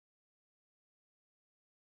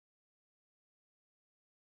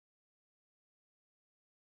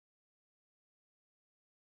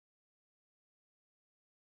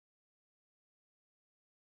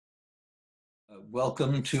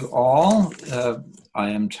Welcome to all. I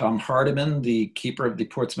am Tom Hardiman, the keeper of the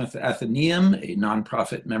Portsmouth Athenaeum, a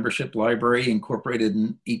nonprofit membership library incorporated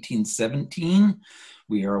in 1817.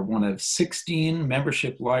 We are one of 16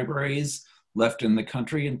 membership libraries left in the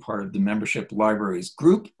country and part of the Membership Libraries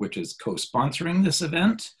Group, which is co-sponsoring this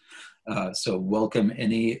event. So welcome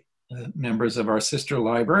any members of our sister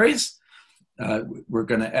libraries. We're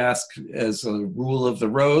going to ask, as a rule of the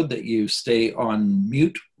road, that you stay on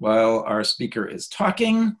mute while our speaker is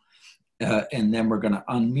talking, and then we're going to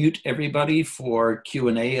unmute everybody for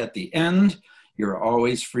Q&A at the end. You're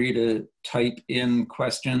always free to type in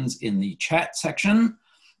questions in the chat section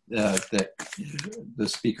that the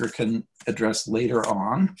speaker can address later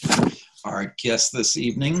on. Our guest this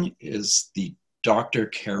evening is the Dr.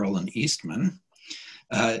 Carolyn Eastman,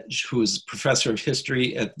 who is professor of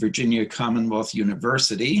history at Virginia Commonwealth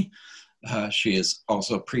University. She has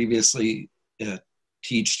also previously taught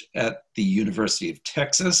at the University of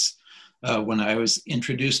Texas. When I was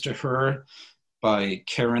introduced to her by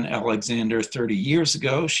Karen Alexander 30 years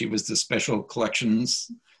ago, she was the special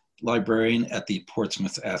collections librarian at the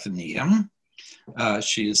Portsmouth Athenaeum.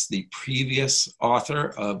 She is the previous author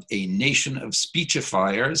of A Nation of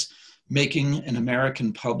Speechifiers, Making an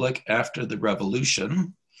American Public After the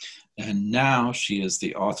Revolution. And now she is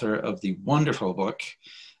the author of the wonderful book,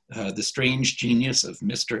 The Strange Genius of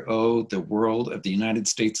Mr. O, The World of the United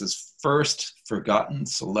States' First Forgotten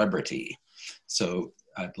Celebrity. So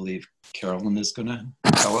I believe Carolyn is going to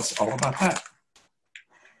tell us all about that.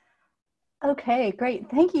 Okay, great.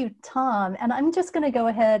 Thank you, Tom. And I'm just going to go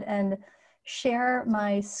ahead and share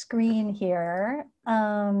my screen here.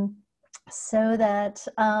 So that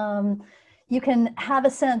you can have a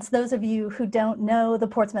sense, those of you who don't know the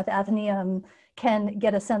Portsmouth Athenaeum can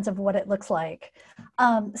get a sense of what it looks like.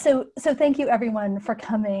 So thank you everyone for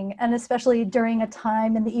coming, and especially during a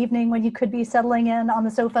time in the evening when you could be settling in on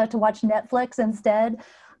the sofa to watch Netflix instead.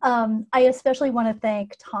 I especially want to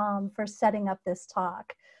thank Tom for setting up this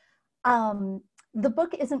talk. The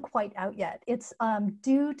book isn't quite out yet. It's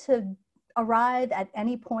due to arrive at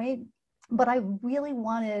any point, but I really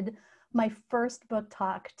wanted my first book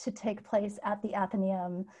talk to take place at the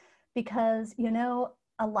Athenaeum because, you know,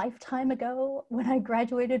 a lifetime ago when I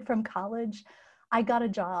graduated from college, I got a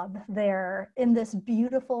job there in this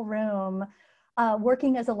beautiful room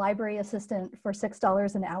working as a library assistant for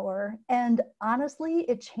 $6 an hour. And honestly,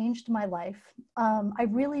 it changed my life. I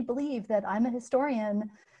really believe that I'm a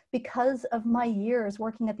historian because of my years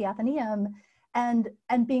working at the Athenaeum and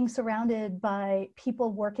being surrounded by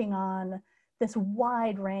people working on this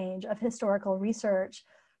wide range of historical research,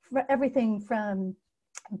 for everything from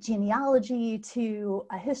genealogy to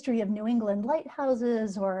a history of New England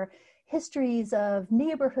lighthouses or histories of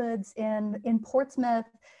neighborhoods in Portsmouth.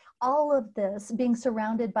 All of this, being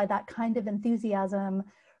surrounded by that kind of enthusiasm,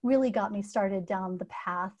 really got me started down the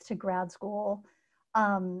path to grad school,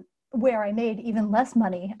 where I made even less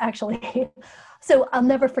money, actually. So I'll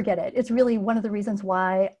never forget it. It's really one of the reasons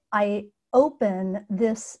why I open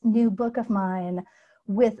this new book of mine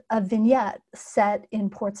with a vignette set in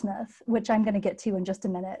Portsmouth, which I'm going to get to in just a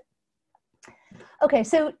minute. Okay,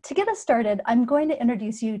 so to get us started, I'm going to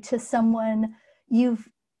introduce you to someone you've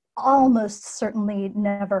almost certainly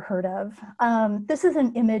never heard of. This is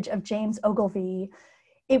an image of James Ogilvie.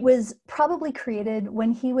 It was probably created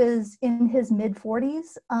when he was in his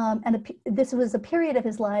mid-40s, this was a period of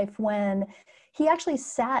his life when he actually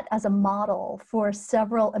sat as a model for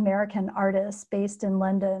several American artists based in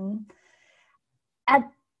London. At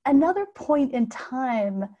another point in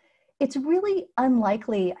time, it's really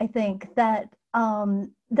unlikely, I think, that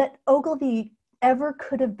Ogilvie ever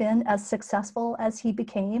could have been as successful as he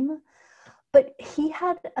became, but he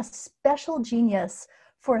had a special genius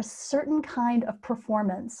for a certain kind of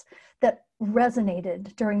performance that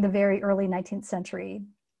resonated during the very early 19th century.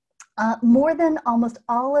 More than almost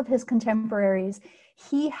all of his contemporaries,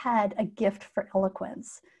 he had a gift for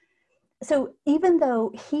eloquence. So even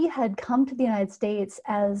though he had come to the United States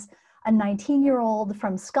as a 19-year-old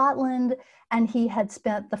from Scotland, and he had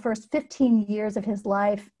spent the first 15 years of his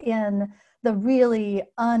life in the really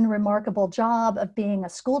unremarkable job of being a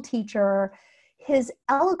school teacher, his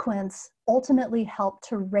eloquence ultimately helped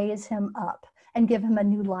to raise him up and give him a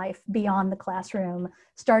new life beyond the classroom,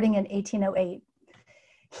 starting in 1808.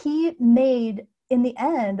 He made, in the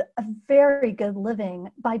end, a very good living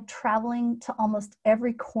by traveling to almost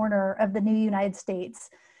every corner of the new United States,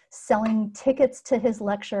 selling tickets to his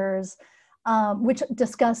lectures, which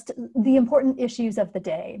discussed the important issues of the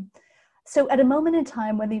day. So at a moment in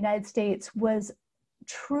time when the United States was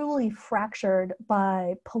truly fractured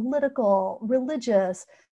by political, religious,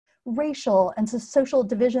 racial, and social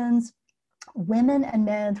divisions, women and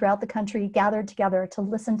men throughout the country gathered together to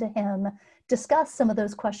listen to him discuss some of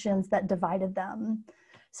those questions that divided them.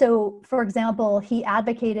 So, for example, he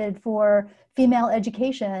advocated for female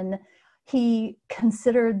education. He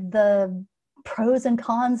considered the pros and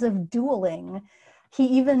cons of dueling. He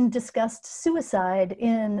even discussed suicide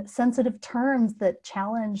in sensitive terms that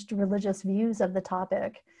challenged religious views of the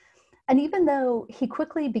topic. And even though he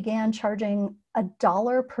quickly began charging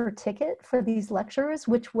 $1 per ticket for these lectures,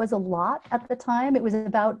 which was a lot at the time, it was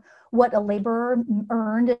about what a laborer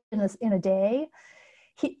earned in a day.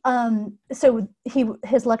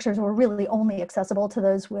 His lectures were really only accessible to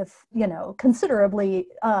those with,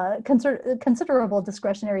 considerable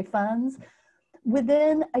discretionary funds.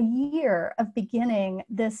 Within a year of beginning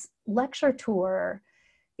this lecture tour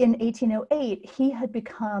in 1808, he had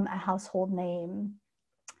become a household name.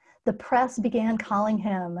 The press began calling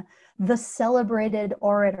him the celebrated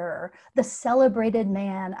orator, the celebrated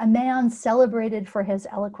man, a man celebrated for his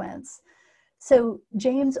eloquence. So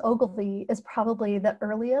James Ogilvie is probably the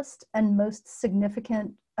earliest and most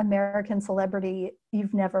significant American celebrity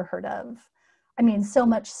you've never heard of. I mean, so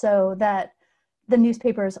much so that the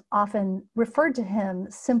newspapers often referred to him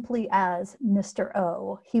simply as Mr.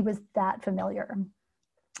 O. He was that familiar.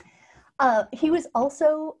 He was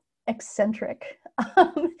also eccentric.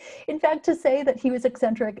 In fact, to say that he was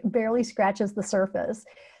eccentric barely scratches the surface.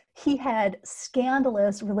 He had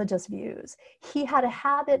scandalous religious views. He had a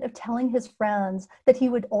habit of telling his friends that he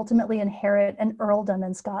would ultimately inherit an earldom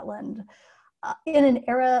in Scotland. In an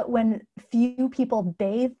era when few people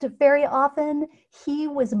bathed very often, he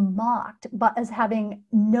was mocked as having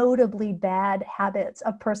notably bad habits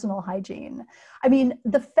of personal hygiene. I mean,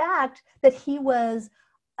 the fact that he was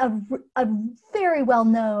a very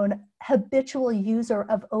well-known habitual user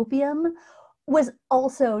of opium was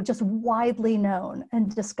also just widely known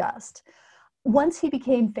and discussed. Once he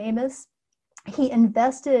became famous, he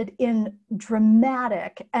invested in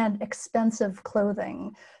dramatic and expensive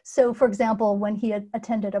clothing. So, for example, when he had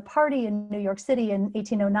attended a party in New York City in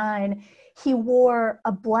 1809, he wore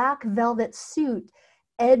a black velvet suit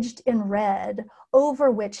edged in red,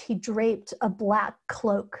 over which he draped a black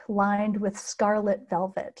cloak lined with scarlet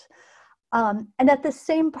velvet. And at the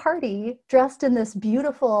same party, dressed in this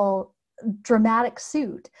beautiful, dramatic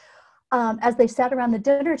suit, as they sat around the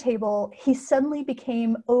dinner table, he suddenly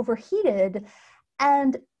became overheated,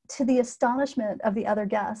 and to the astonishment of the other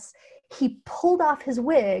guests, he pulled off his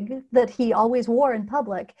wig that he always wore in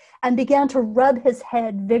public and began to rub his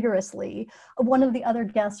head vigorously. One of the other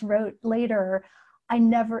guests wrote later, "I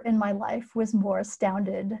never in my life was more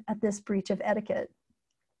astounded at this breach of etiquette."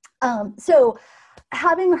 So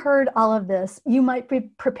having heard all of this, you might be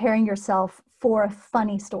preparing yourself for a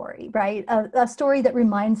funny story, right? A story that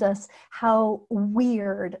reminds us how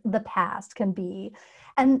weird the past can be.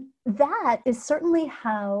 And that is certainly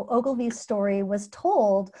how Ogilvie's story was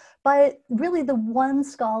told by really the one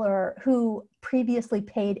scholar who previously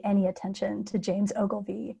paid any attention to James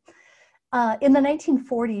Ogilvie. In the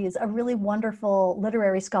 1940s, a really wonderful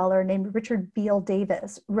literary scholar named Richard Beale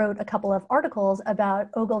Davis wrote a couple of articles about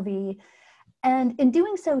Ogilvie. And in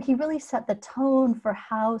doing so, he really set the tone for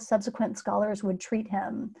how subsequent scholars would treat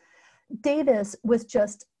him. Davis was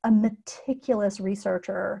just a meticulous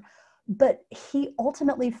researcher, but he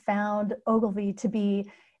ultimately found Ogilvie to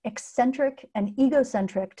be eccentric and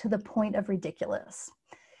egocentric to the point of ridiculous.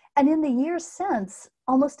 And in the years since,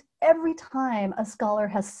 almost every time a scholar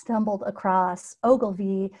has stumbled across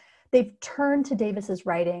Ogilvie, they've turned to Davis's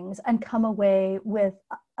writings and come away with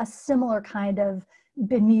a similar kind of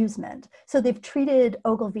bemusement. So they've treated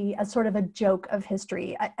Ogilvie as sort of a joke of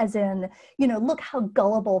history, as in, look how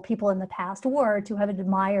gullible people in the past were to have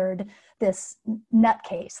admired this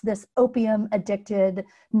nutcase, this opium-addicted,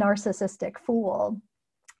 narcissistic fool.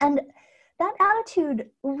 And that attitude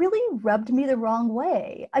really rubbed me the wrong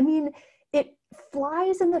way. I mean, it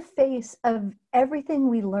flies in the face of everything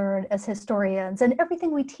we learn as historians and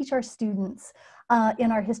everything we teach our students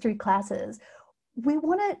in our history classes. We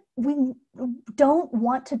don't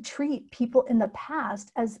want to treat people in the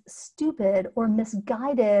past as stupid or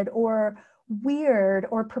misguided or weird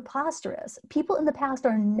or preposterous. People in the past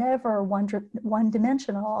are never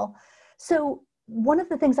one-dimensional. So one of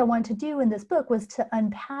the things I wanted to do in this book was to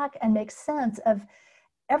unpack and make sense of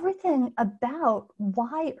everything about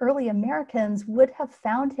why early Americans would have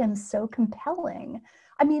found him so compelling.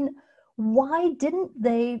 I mean, why didn't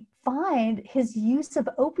they find his use of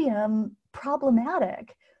opium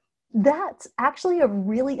problematic? That's actually a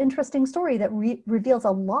really interesting story that reveals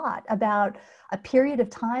a lot about a period of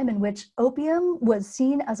time in which opium was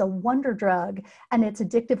seen as a wonder drug and its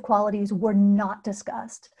addictive qualities were not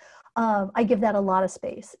discussed. I give that a lot of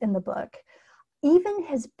space in the book. even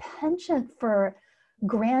his penchant for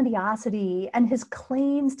grandiosity and his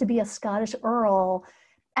claims to be a Scottish earl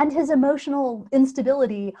and his emotional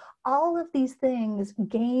instability, all of these things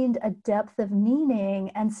gained a depth of meaning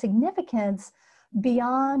and significance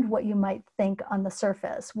beyond what you might think on the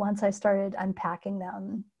surface once I started unpacking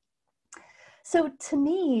them. So to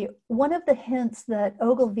me, one of the hints that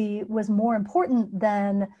Ogilvie was more important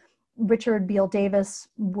than Richard Beale Davis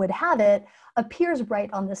would have it appears right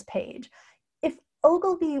on this page. If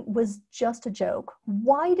Ogilvie was just a joke,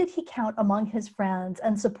 why did he count among his friends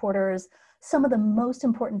and supporters some of the most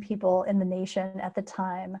important people in the nation at the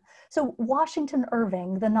time? So Washington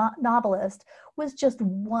Irving, the novelist, was just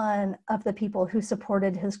one of the people who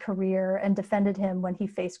supported his career and defended him when he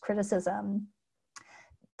faced criticism.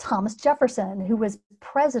 Thomas Jefferson, who was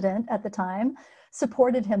president at the time,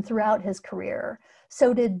 supported him throughout his career.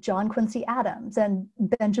 So did John Quincy Adams and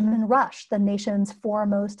Benjamin Rush, the nation's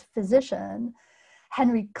foremost physician.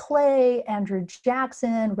 Henry Clay, Andrew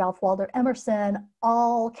Jackson, Ralph Waldo Emerson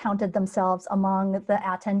all counted themselves among the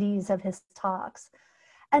attendees of his talks.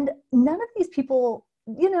 And none of these people,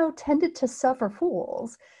 tended to suffer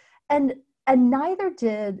fools. And neither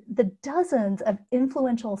did the dozens of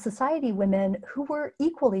influential society women who were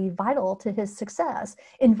equally vital to his success,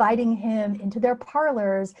 inviting him into their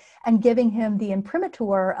parlors and giving him the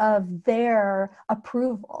imprimatur of their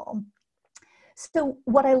approval. So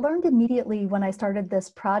what I learned immediately when I started this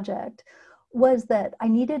project was that I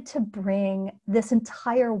needed to bring this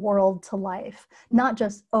entire world to life, not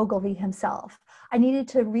just Ogilvie himself. I needed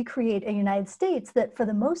to recreate a United States that, for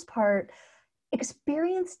the most part,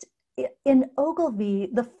 experienced in Ogilvie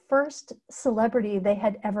the first celebrity they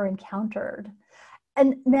had ever encountered.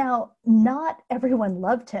 And now, not everyone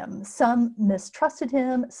loved him. Some mistrusted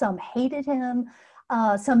him, some hated him,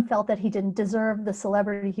 some felt that he didn't deserve the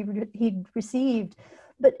celebrity he'd received.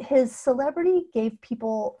 But his celebrity gave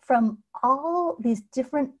people from all these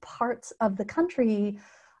different parts of the country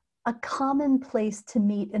a common place to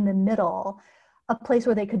meet in the middle, a place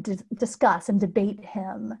where they could discuss and debate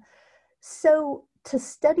him. So to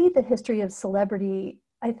study the history of celebrity,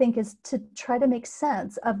 I think, is to try to make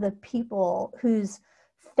sense of the people whose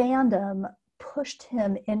fandom pushed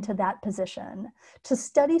him into that position. To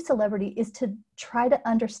study celebrity is to try to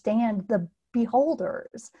understand the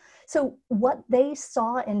beholders. So what they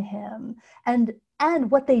saw in him and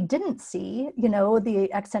what they didn't see, the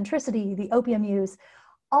eccentricity, the opium use,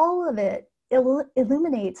 all of it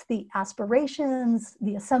illuminates the aspirations,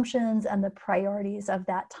 the assumptions, and the priorities of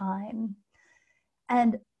that time.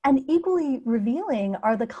 And equally revealing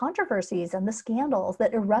are the controversies and the scandals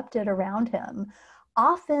that erupted around him,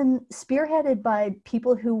 often spearheaded by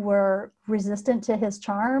people who were resistant to his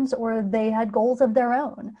charms or they had goals of their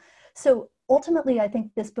own. So ultimately, I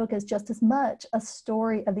think this book is just as much a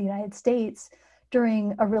story of the United States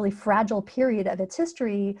during a really fragile period of its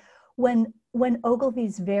history when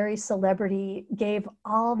Ogilvie's very celebrity gave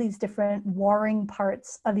all these different warring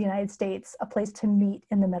parts of the United States a place to meet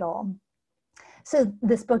in the middle. So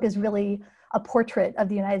this book is really a portrait of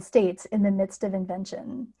the United States in the midst of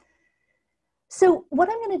invention. So what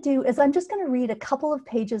I'm going to do is I'm just going to read a couple of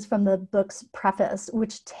pages from the book's preface,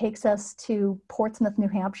 which takes us to Portsmouth, New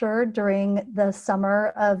Hampshire during the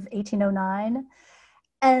summer of 1809.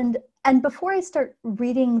 And before I start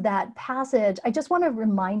reading that passage, I just want to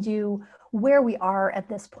remind you where we are at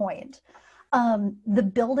this point. The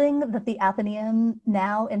building that the Athenaeum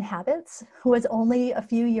now inhabits was only a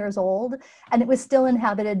few years old, and it was still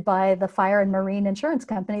inhabited by the fire and marine insurance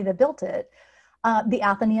company that built it. The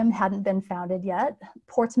Athenaeum hadn't been founded yet.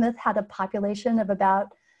 Portsmouth had a population of about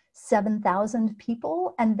 7,000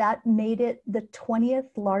 people, and that made it the 20th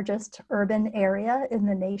largest urban area in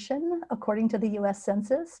the nation, according to the US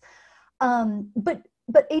Census. But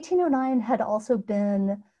 1809 had also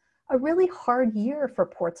been a really hard year for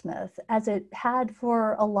Portsmouth, as it had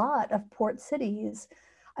for a lot of port cities.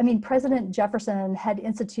 I mean, President Jefferson had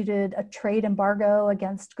instituted a trade embargo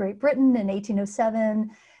against Great Britain in 1807,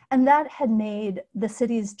 and that had made the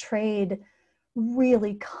city's trade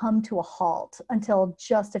really come to a halt until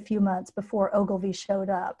just a few months before Ogilvie showed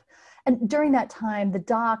up. And during that time, the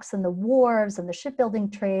docks and the wharves and the shipbuilding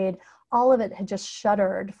trade, all of it had just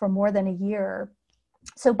shuttered for more than a year.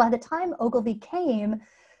 So by the time Ogilvie came,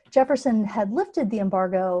 Jefferson had lifted the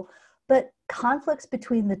embargo, but conflicts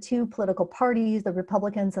between the two political parties, the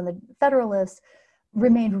Republicans and the Federalists,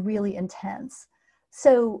 remained really intense.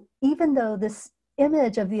 So even though this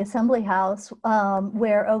image of the Assembly House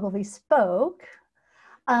where Ogilvie spoke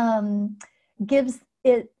gives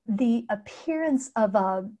it the appearance of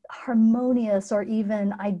a harmonious or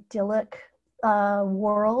even idyllic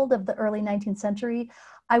world of the early 19th century,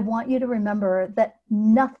 I want you to remember that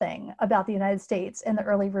nothing about the United States in the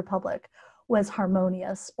early Republic was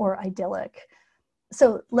harmonious or idyllic.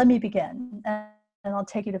 So let me begin, and I'll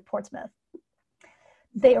take you to Portsmouth.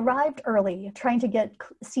 They arrived early, trying to get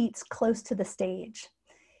seats close to the stage.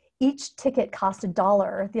 Each ticket cost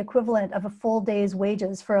 $1, the equivalent of a full day's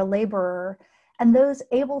wages for a laborer, and those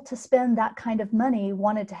able to spend that kind of money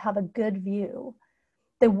wanted to have a good view.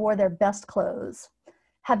 They wore their best clothes.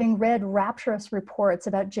 Having read rapturous reports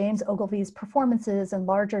about James Ogilvie's performances in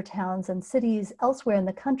larger towns and cities elsewhere in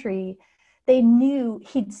the country, they knew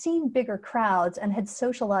he'd seen bigger crowds and had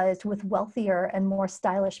socialized with wealthier and more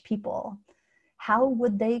stylish people. How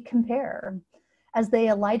would they compare? As they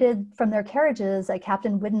alighted from their carriages at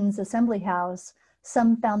Captain Whidden's assembly house,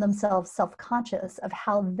 some found themselves self-conscious of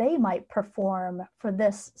how they might perform for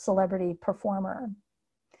this celebrity performer.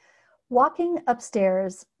 Walking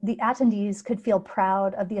upstairs, the attendees could feel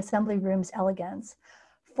proud of the assembly room's elegance,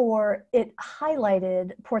 for it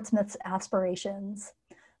highlighted Portsmouth's aspirations.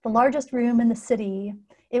 The largest room in the city,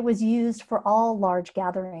 it was used for all large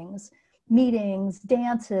gatherings, meetings,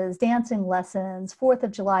 dances, dancing lessons, 4th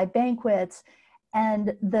of July banquets,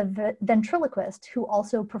 and the ventriloquist who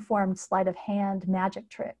also performed sleight of hand magic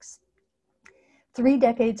tricks. 3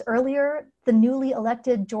 decades earlier, the newly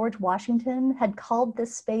elected George Washington had called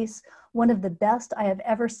this space one of the best I have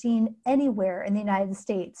ever seen anywhere in the United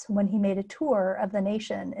States when he made a tour of the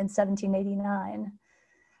nation in 1789.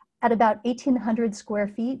 At about 1,800 square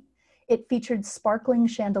feet, it featured sparkling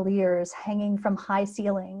chandeliers hanging from high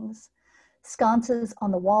ceilings. Sconces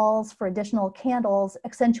on the walls for additional candles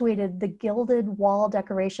accentuated the gilded wall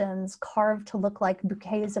decorations carved to look like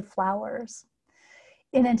bouquets of flowers.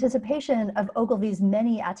 In anticipation of Ogilvie's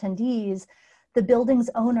many attendees, the building's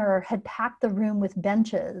owner had packed the room with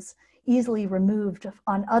benches, easily removed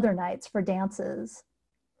on other nights for dances.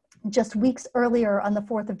 Just weeks earlier on the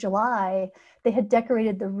 4th of July, they had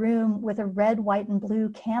decorated the room with a red, white, and blue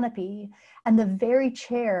canopy and the very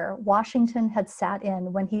chair Washington had sat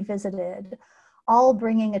in when he visited, all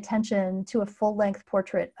bringing attention to a full-length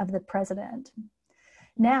portrait of the president.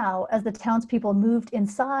 Now, as the townspeople moved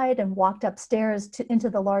inside and walked upstairs into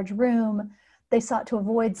the large room, they sought to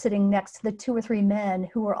avoid sitting next to the 2 or 3 men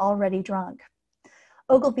who were already drunk.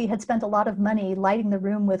 Ogilvie had spent a lot of money lighting the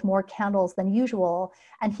room with more candles than usual,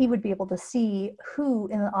 and he would be able to see who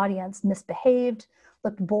in the audience misbehaved,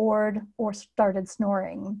 looked bored, or started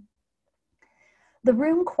snoring. The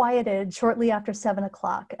room quieted shortly after 7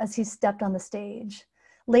 o'clock as he stepped on the stage.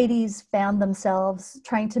 Ladies found themselves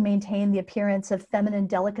trying to maintain the appearance of feminine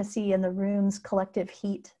delicacy in the room's collective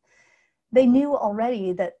heat. They knew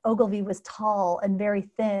already that Ogilvie was tall and very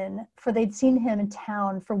thin, for they'd seen him in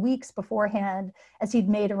town for weeks beforehand as he'd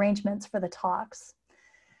made arrangements for the talks.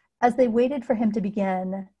 As they waited for him to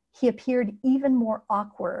begin, he appeared even more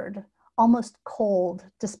awkward, almost cold,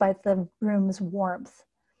 despite the room's warmth.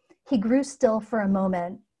 He grew still for a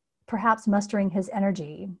moment, perhaps mustering his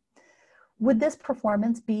energy. Would this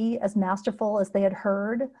performance be as masterful as they had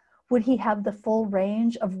heard? Would he have the full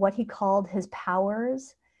range of what he called his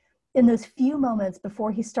powers? In those few moments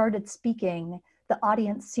before he started speaking, the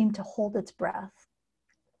audience seemed to hold its breath.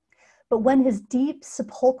 But when his deep,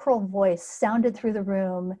 sepulchral voice sounded through the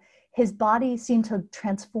room, his body seemed to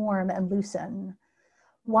transform and loosen.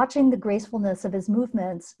 Watching the gracefulness of his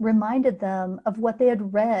movements reminded them of what they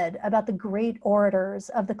had read about the great orators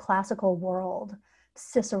of the classical world,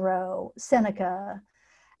 Cicero, Seneca,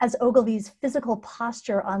 as Ogilvie's physical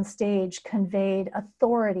posture on stage conveyed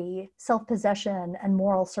authority, self-possession, and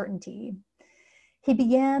moral certainty. He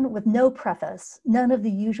began with no preface, none of the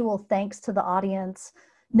usual thanks to the audience,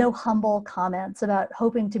 no humble comments about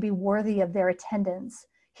hoping to be worthy of their attendance.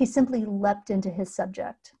 He simply leapt into his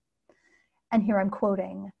subject. And here I'm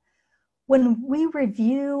quoting, "When we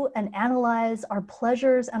review and analyze our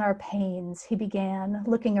pleasures and our pains," he began,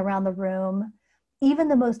 looking around the room, "even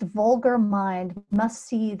the most vulgar mind must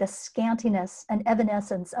see the scantiness and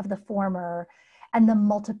evanescence of the former and the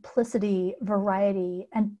multiplicity, variety,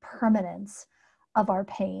 and permanence of our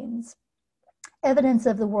pains." Evidence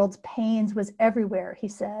of the world's pains was everywhere, he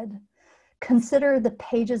said. Consider the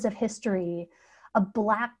pages of history, a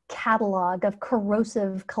black catalog of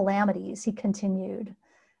corrosive calamities, he continued.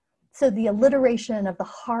 So the alliteration of the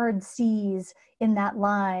hard C's in that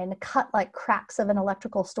line cut like cracks of an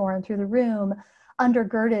electrical storm through the room,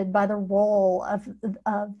 undergirded by the roll of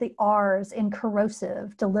the R's in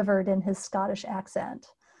corrosive delivered in his Scottish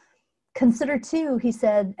accent. Consider too, he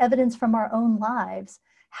said, evidence from our own lives,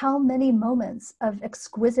 how many moments of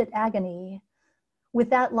exquisite agony.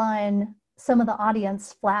 With that line, some of the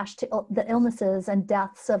audience flashed to the illnesses and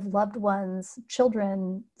deaths of loved ones,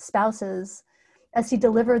 children, spouses. As he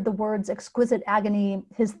delivered the words exquisite agony,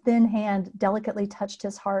 his thin hand delicately touched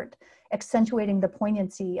his heart, accentuating the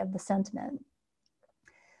poignancy of the sentiment.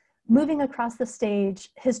 Moving across the stage,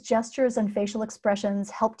 his gestures and facial expressions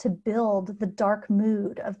helped to build the dark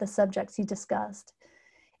mood of the subjects he discussed.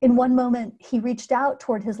 In one moment, he reached out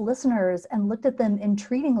toward his listeners and looked at them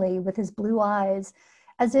entreatingly with his blue eyes,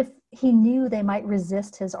 as if he knew they might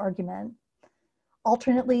resist his argument.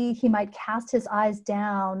 Alternately, he might cast his eyes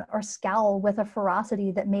down or scowl with a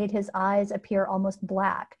ferocity that made his eyes appear almost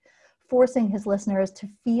black, forcing his listeners to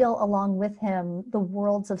feel along with him the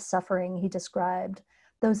worlds of suffering he described,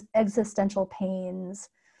 those existential pains.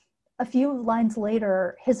 A few lines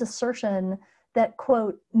later, his assertion that,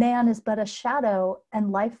 quote, man is but a shadow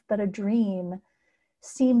and life but a dream,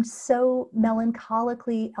 seemed so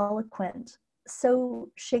melancholically eloquent,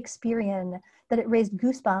 so Shakespearean, that it raised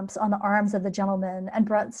goosebumps on the arms of the gentlemen and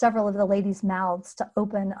brought several of the ladies' mouths to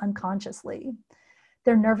open unconsciously.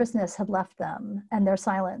 Their nervousness had left them, and their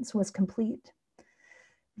silence was complete.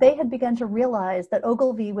 They had begun to realize that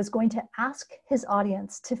Ogilvie was going to ask his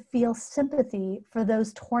audience to feel sympathy for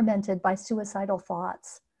those tormented by suicidal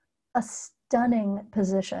thoughts, a stunning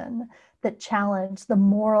position that challenged the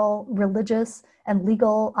moral, religious, and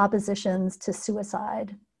legal oppositions to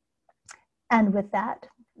suicide. And with that,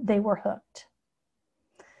 they were hooked.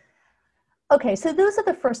 Okay, so those are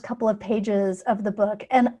the first couple of pages of the book.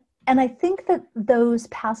 And I think that those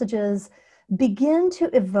passages begin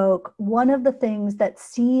to evoke one of the things that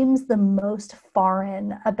seems the most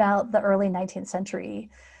foreign about the early 19th century,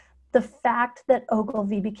 the fact that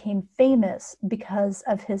Ogilvie became famous because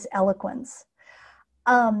of his eloquence.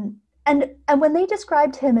 And when they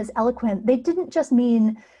described him as eloquent, they didn't just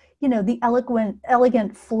mean, you know, the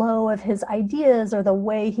elegant flow of his ideas or the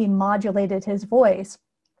way he modulated his voice.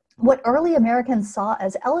 What early Americans saw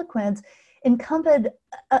as eloquence encompassed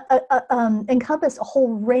a whole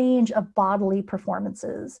range of bodily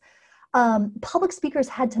performances. Public speakers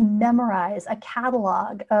had to memorize a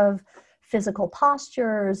catalog of physical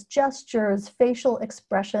postures, gestures, facial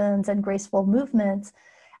expressions, and graceful movements.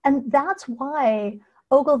 And that's why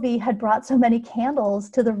Ogilvie had brought so many candles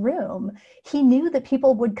to the room. He knew that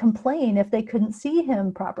people would complain if they couldn't see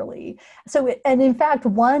him properly. And in fact,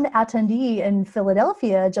 one attendee in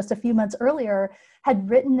Philadelphia just a few months earlier had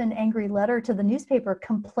written an angry letter to the newspaper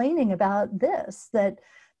complaining about this, that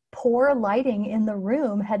poor lighting in the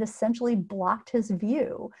room had essentially blocked his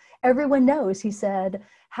view. Everyone knows, he said,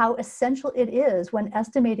 how essential it is when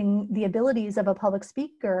estimating the abilities of a public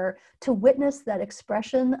speaker to witness that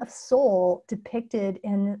expression of soul depicted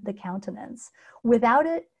in the countenance. Without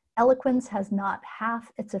it, eloquence has not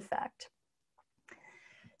half its effect.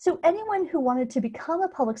 So anyone who wanted to become a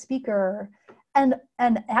public speaker, and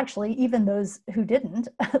actually even those who didn't,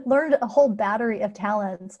 learned a whole battery of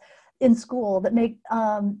talents in school that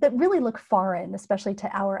that really look foreign, especially to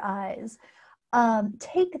our eyes.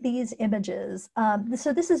 Take these images.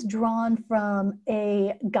 So this is drawn from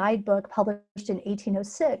a guidebook published in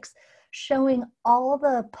 1806, showing all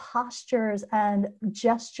the postures and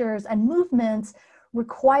gestures and movements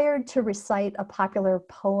required to recite a popular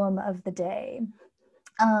poem of the day.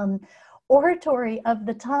 Oratory of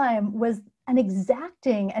the time was an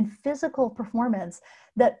exacting and physical performance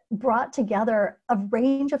that brought together a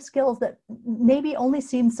range of skills that maybe only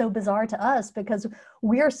seem so bizarre to us because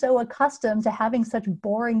we're so accustomed to having such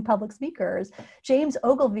boring public speakers. James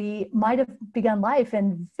Ogilvie might have begun life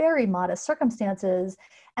in very modest circumstances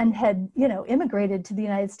and had, immigrated to the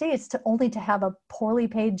United States only to have a poorly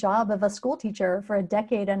paid job of a school teacher for a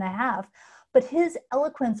decade and a half. But his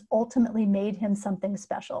eloquence ultimately made him something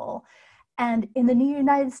special. And in the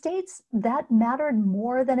United States, that mattered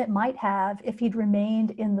more than it might have if he'd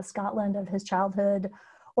remained in the Scotland of his childhood,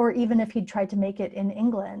 or even if he'd tried to make it in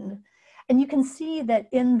England. And you can see that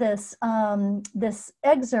in this, this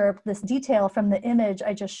excerpt, this detail from the image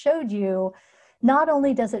I just showed you, not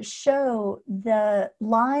only does it show the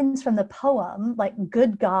lines from the poem, like,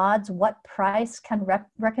 good gods, what price can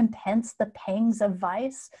recompense the pangs of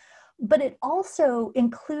vice? But it also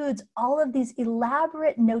includes all of these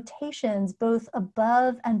elaborate notations, both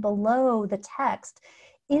above and below the text,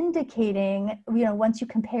 indicating, once you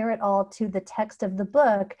compare it all to the text of the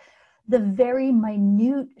book, the very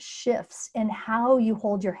minute shifts in how you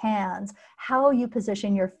hold your hands, how you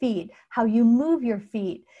position your feet, how you move your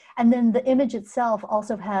feet. And then the image itself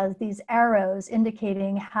also has these arrows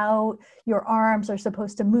indicating how your arms are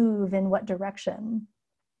supposed to move in what direction.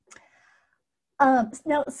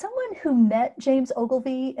 Now, someone who met James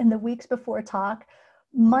Ogilvie in the weeks before a talk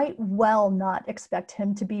might well not expect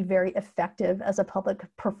him to be very effective as a public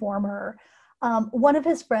performer. One of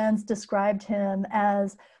his friends described him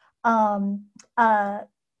as um, uh,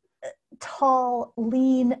 tall,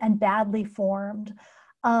 lean, and badly formed.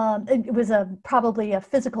 It was probably a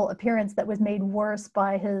physical appearance that was made worse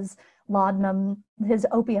by his laudanum, his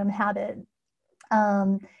opium habit.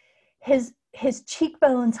 His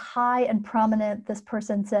cheekbones high and prominent, this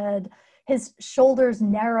person said, his shoulders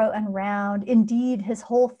narrow and round. Indeed, his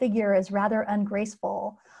whole figure is rather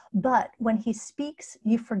ungraceful. But when he speaks,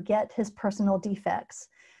 you forget his personal defects.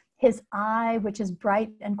 His eye, which is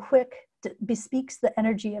bright and quick, bespeaks the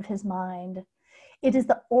energy of his mind. It is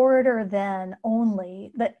the orator then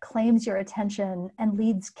only that claims your attention and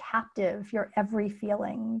leads captive your every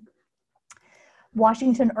feeling.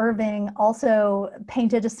 Washington Irving also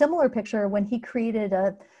painted a similar picture when he created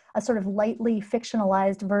a sort of lightly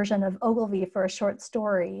fictionalized version of Ogilvie for a short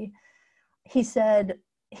story. He said,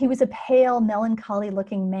 he was a pale,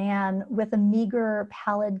 melancholy-looking man with a meager,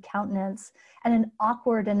 pallid countenance and an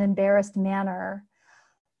awkward and embarrassed manner.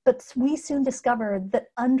 But we soon discovered that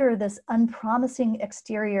under this unpromising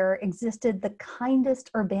exterior existed the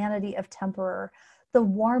kindest urbanity of temper, the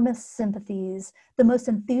warmest sympathies, the most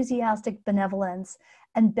enthusiastic benevolence,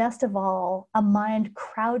 and best of all, a mind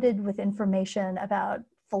crowded with information about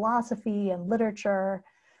philosophy and literature.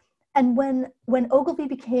 And when Ogilvie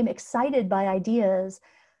became excited by ideas,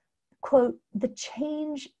 quote, the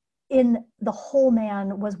change in the whole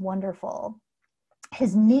man was wonderful.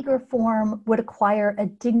 His meager form would acquire a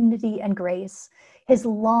dignity and grace. His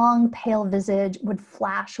long, pale visage would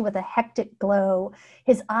flash with a hectic glow.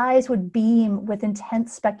 His eyes would beam with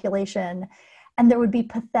intense speculation. And there would be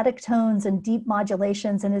pathetic tones and deep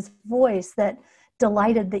modulations in his voice that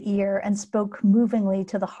delighted the ear and spoke movingly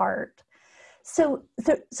to the heart. So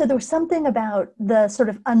there was something about the sort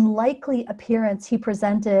of unlikely appearance he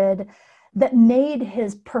presented that made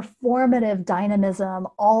his performative dynamism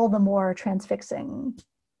all the more transfixing.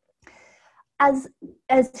 As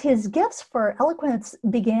his gifts for eloquence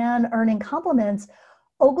began earning compliments,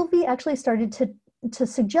 Ogilvie actually started to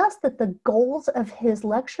suggest that the goals of his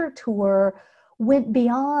lecture tour went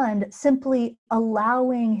beyond simply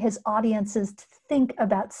allowing his audiences to think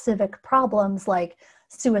about civic problems like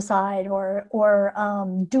suicide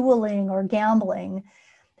or dueling or gambling.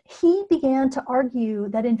 He began to argue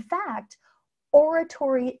that, in fact,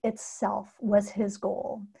 oratory itself was his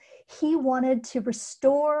goal. He wanted to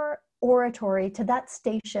restore oratory to that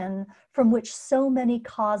station from which so many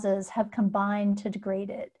causes have combined to degrade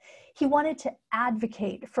it. He wanted to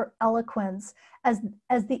advocate for eloquence as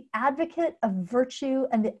the advocate of virtue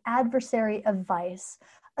and the adversary of vice,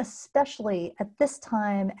 especially at this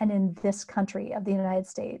time and in this country of the United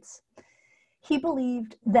States. He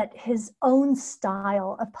believed that his own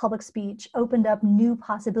style of public speech opened up new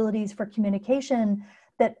possibilities for communication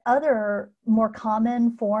that other more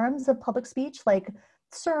common forms of public speech, like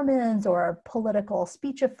sermons or political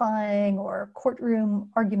speechifying or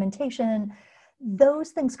courtroom argumentation,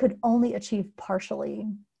 those things could only achieve partially.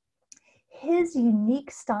 His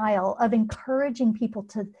unique style of encouraging people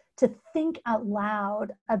to think out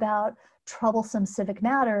loud about troublesome civic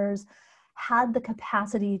matters had the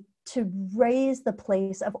capacity to raise the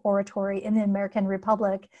place of oratory in the American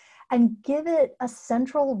Republic and give it a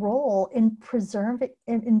central role in preserving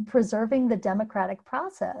the democratic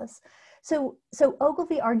process. So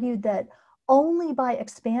Ogilvie argued that only by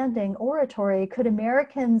expanding oratory could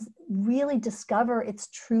Americans really discover its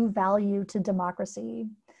true value to democracy.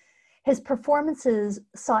 His performances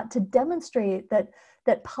sought to demonstrate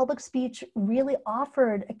that public speech really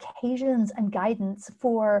offered occasions and guidance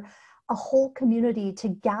for a whole community to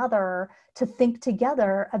gather, to think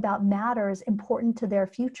together about matters important to their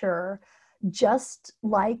future, just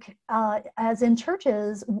like as in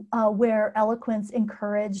churches where eloquence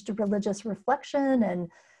encouraged religious reflection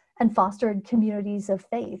and fostered communities of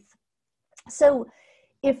faith. So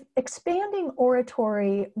if expanding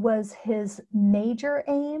oratory was his major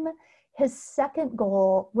aim, his second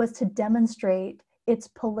goal was to demonstrate its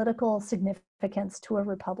political significance to a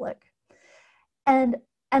republic. And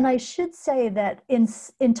I should say that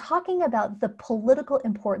in talking about the political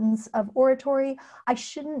importance of oratory,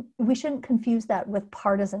 we shouldn't confuse that with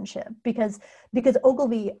partisanship, because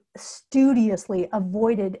Ogilvie studiously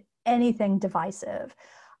avoided anything divisive.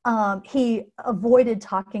 He avoided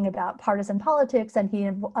talking about partisan politics, and he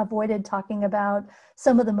avoided talking about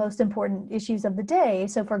some of the most important issues of the day.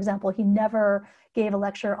 So, for example, he never gave a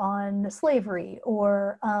lecture on slavery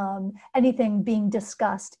or anything being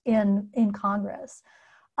discussed in Congress.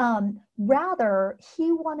 Rather,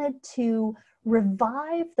 he wanted to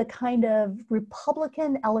revive the kind of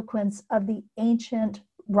Republican eloquence of the ancient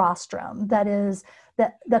rostrum, that is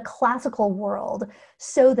the classical world,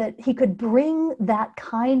 so that he could bring that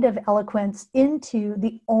kind of eloquence into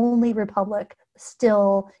the only republic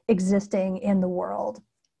still existing in the world.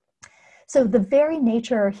 So the very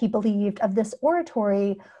nature, he believed, of this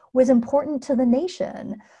oratory was important to the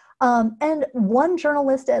nation. And one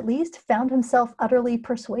journalist, at least, found himself utterly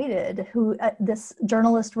persuaded. This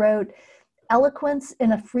journalist wrote, "Eloquence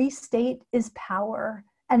in a free state is power,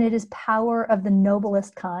 and it is power of the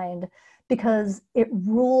noblest kind, because it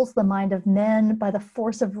rules the mind of men by the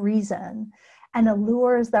force of reason and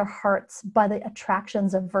allures their hearts by the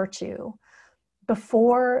attractions of virtue.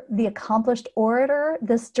 Before the accomplished orator,"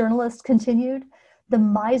 this journalist continued, "the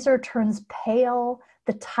miser turns pale,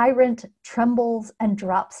 the tyrant trembles and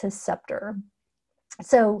drops his scepter."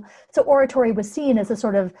 So oratory was seen as a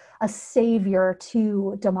sort of a savior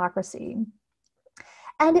to democracy.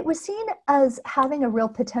 And it was seen as having a real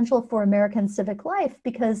potential for American civic life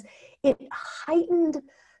because it heightened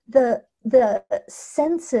the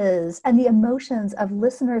senses and the emotions of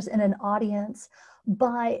listeners in an audience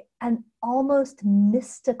by an almost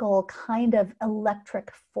mystical kind of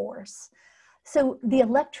electric force. So the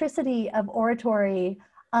electricity of oratory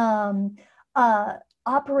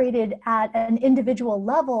operated at an individual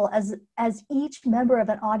level as each member of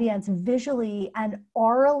an audience visually and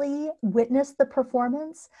orally witnessed the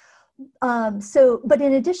performance. But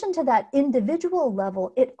in addition to that individual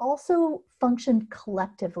level, it also functioned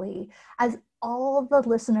collectively as all the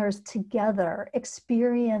listeners together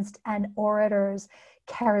experienced an orator's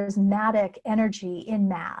charismatic energy in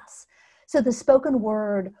mass. So the spoken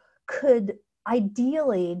word could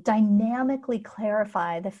ideally dynamically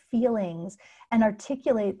clarify the feelings and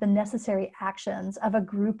articulate the necessary actions of a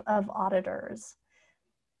group of auditors.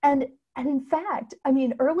 And in fact, I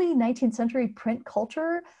mean, early 19th century print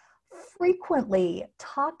culture frequently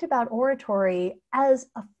talked about oratory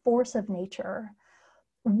as a force of nature.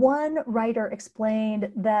 One writer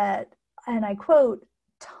explained that, and I quote,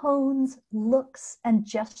 "Tones, looks, and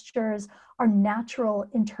gestures are natural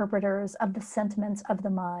interpreters of the sentiments of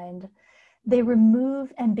the mind. They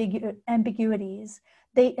remove ambiguities.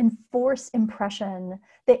 They enforce impression.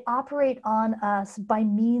 They operate on us by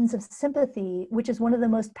means of sympathy, which is one of the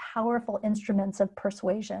most powerful instruments of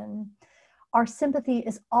persuasion. Our sympathy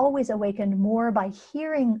is always awakened more by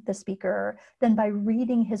hearing the speaker than by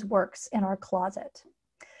reading his works in our closet."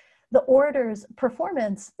 The orator's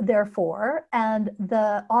performance, therefore, and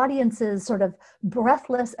the audience's sort of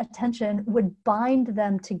breathless attention would bind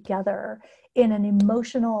them together in an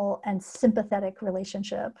emotional and sympathetic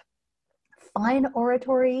relationship. Fine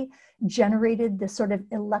oratory generated this sort of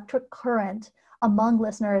electric current among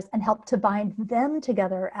listeners and helped to bind them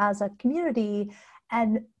together as a community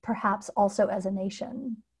and perhaps also as a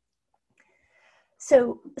nation.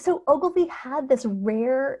 So Ogilvie had this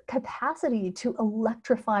rare capacity to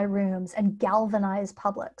electrify rooms and galvanize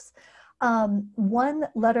publics. One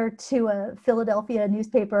letter to a Philadelphia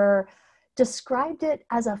newspaper described it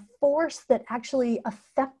as a force that actually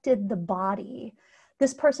affected the body.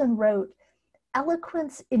 This person wrote,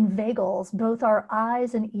 "Eloquence inveigles both our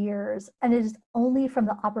eyes and ears, and it is only from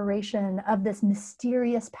the operation of this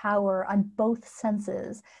mysterious power on both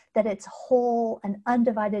senses that its whole and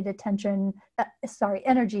undivided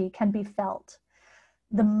energy can be felt.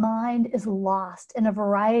 The mind is lost in a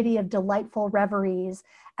variety of delightful reveries,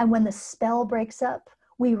 and when the spell breaks up,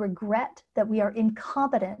 we regret that we are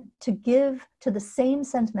incompetent to give to the same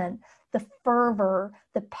sentiment the fervor,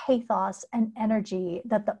 the pathos, and energy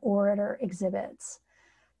that the orator exhibits."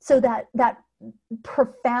 So that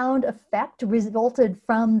profound effect resulted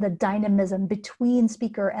from the dynamism between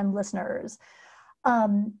speaker and listeners.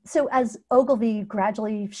 So as Ogilvie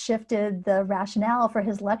gradually shifted the rationale for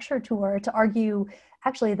his lecture tour to argue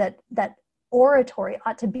actually that oratory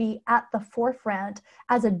ought to be at the forefront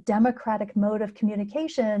as a democratic mode of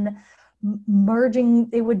communication,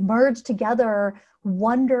 it would merge together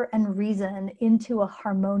wonder and reason into a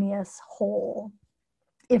harmonious whole.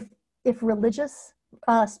 If religious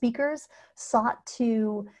speakers sought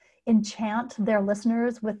to enchant their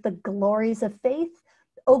listeners with the glories of faith,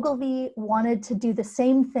 Ogilvie wanted to do the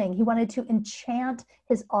same thing. He wanted to enchant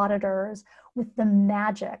his auditors with the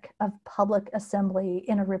magic of public assembly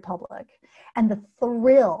in a republic and the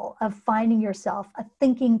thrill of finding yourself a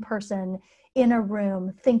thinking person in a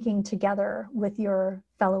room thinking together with your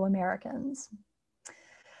fellow Americans.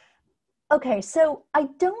 Okay, so I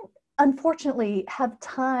don't unfortunately have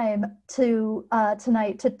time to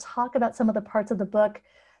tonight to talk about some of the parts of the book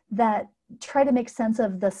that try to make sense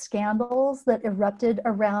of the scandals that erupted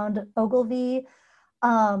around Ogilvie.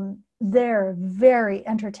 They're very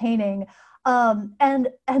entertaining.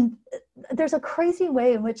 And there's a crazy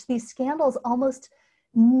way in which these scandals almost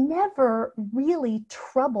never really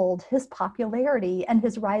troubled his popularity and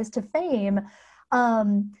his rise to fame.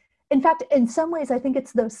 In fact, in some ways, I think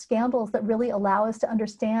it's those scandals that really allow us to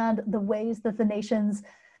understand the ways that the nation's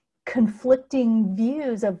conflicting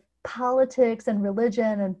views of politics and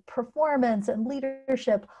religion and performance and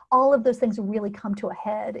leadership, all of those things really come to a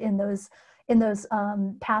head in those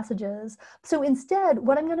passages. So instead,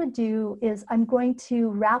 what I'm going to do is I'm going to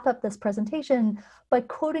wrap up this presentation by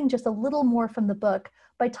quoting just a little more from the book,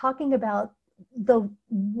 by talking about the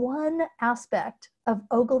one aspect of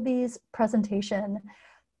Ogilvie's presentation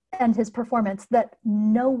and his performance that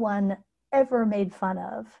no one ever made fun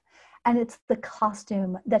of. And it's the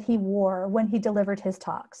costume that he wore when he delivered his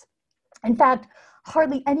talks. In fact,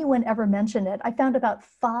 hardly anyone ever mentioned it. I found about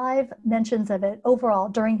 5 mentions of it overall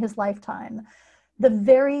during his lifetime. The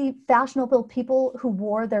very fashionable people who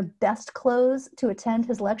wore their best clothes to attend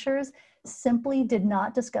his lectures simply did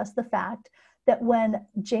not discuss the fact that when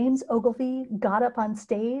James Ogilvie got up on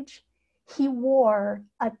stage, he wore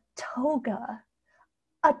a toga.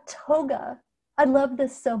 A toga. I love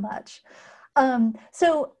this so much.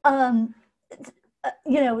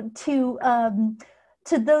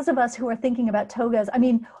 To those of us who are thinking about togas, I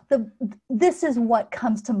mean, this is what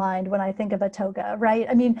comes to mind when I think of a toga, right?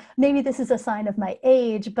 I mean, maybe this is a sign of my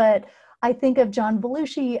age, but I think of John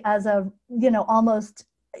Belushi as a, almost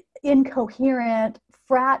incoherent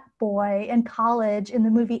frat boy in college in the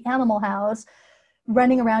movie Animal House,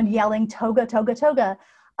 running around yelling toga, toga, toga.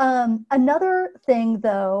 Another thing,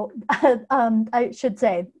 though, I should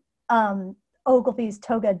say, Ogilvie's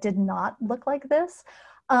toga did not look like this.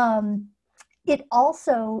 It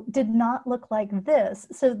also did not look like this.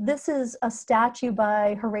 So this is a statue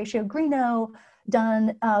by Horatio Greenough,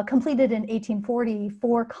 completed in 1840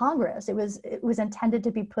 for Congress. It was intended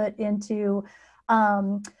to be put into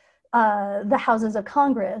the Houses of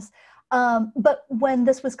Congress. But when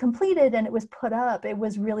this was completed and it was put up, it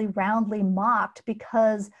was really roundly mocked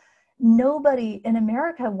because nobody in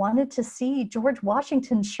America wanted to see George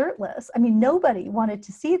Washington shirtless. I mean, nobody wanted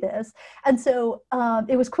to see this. And so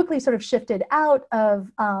it was quickly sort of shifted out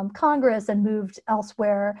of Congress and moved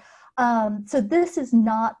elsewhere. So this is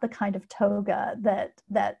not the kind of toga that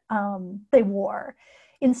they wore.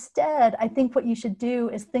 Instead, I think what you should do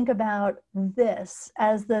is think about this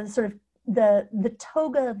as the sort of the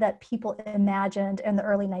toga that people imagined in the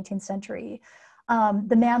early 19th century.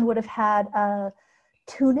 The man would have had a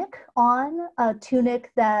tunic on, a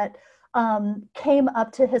tunic that came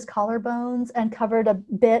up to his collarbones and covered a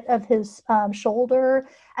bit of his shoulder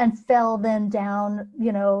and fell then down,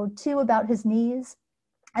 to about his knees.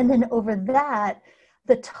 And then over that,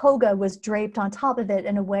 the toga was draped on top of it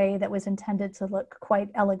in a way that was intended to look quite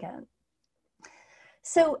elegant.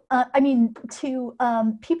 So, to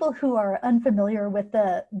people who are unfamiliar with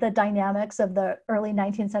the dynamics of the early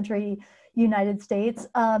 19th century United States,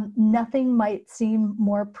 nothing might seem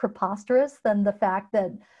more preposterous than the fact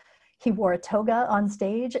that he wore a toga on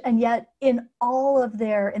stage. And yet in all of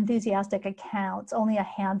their enthusiastic accounts, only a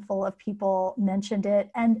handful of people mentioned it.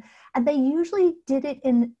 And they usually did it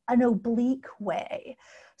in an oblique way.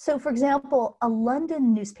 So for example, a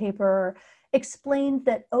London newspaper explained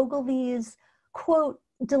that Ogilvie's, quote,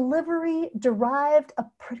 delivery derived a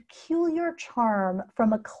peculiar charm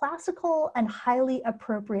from a classical and highly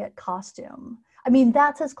appropriate costume. I mean,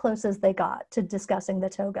 that's as close as they got to discussing the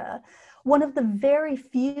toga. One of the very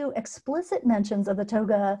few explicit mentions of the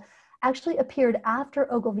toga actually appeared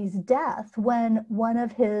after Ogilvie's death, when one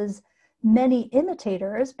of his many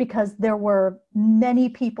imitators, because there were many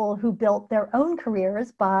people who built their own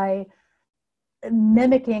careers by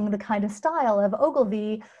mimicking the kind of style of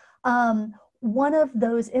Ogilvie, one of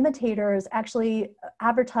those imitators actually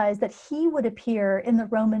advertised that he would appear in the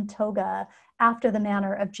Roman toga after the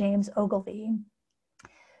manner of James Ogilvie.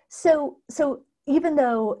 So even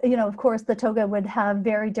though, of course, the toga would have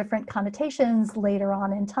very different connotations later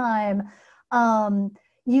on in time,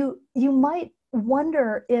 you might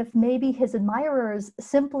wonder if maybe his admirers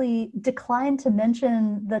simply declined to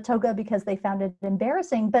mention the toga because they found it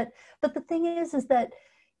embarrassing. But the thing is that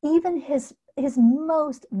even his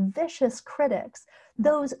most vicious critics,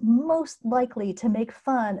 those most likely to make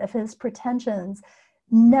fun of his pretensions,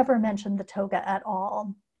 never mentioned the toga at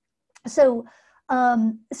all. So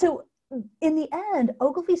in the end,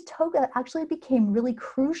 Ogilvie's toga actually became really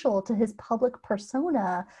crucial to his public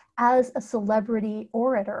persona as a celebrity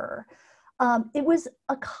orator. It was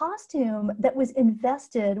a costume that was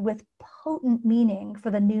invested with potent meaning for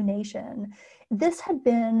the new nation. This had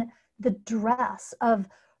been the dress of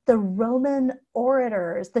the Roman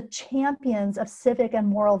orators, the champions of civic and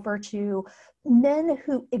moral virtue, men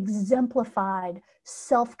who exemplified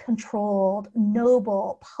self-controlled,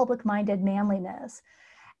 noble, public-minded manliness.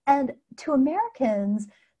 And to Americans,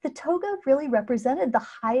 the toga really represented the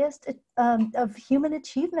highest of human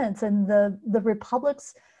achievements and the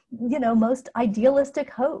Republic's, most idealistic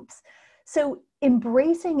hopes. So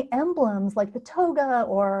embracing emblems like the toga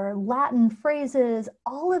or Latin phrases,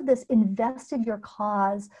 all of this invested your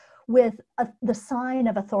cause with the sign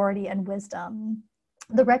of authority and wisdom.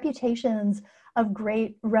 The reputations of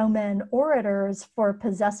great Roman orators for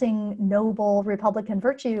possessing noble Republican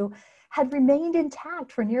virtue had remained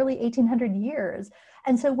intact for nearly 1800 years.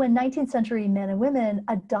 And so when 19th century men and women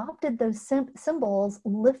adopted those symbols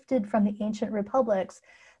lifted from the ancient republics,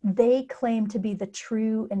 they claimed to be the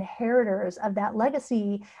true inheritors of that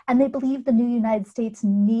legacy, and they believed the new United States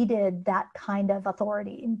needed that kind of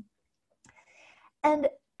authority. And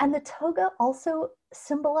the toga also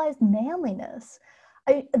symbolized manliness.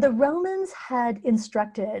 The Romans had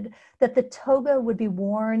instructed that the toga would be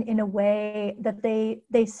worn in a way that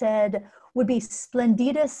they said would be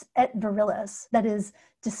splendidus et virilis, that is,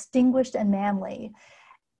 distinguished and manly.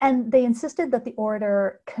 And they insisted that the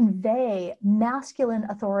orator convey masculine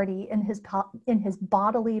authority in his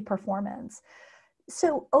bodily performance.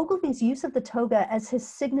 So Ogilvie's use of the toga as his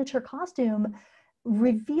signature costume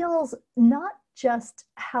reveals not just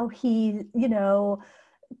how he,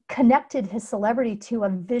 connected his celebrity to a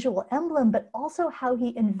visual emblem, but also how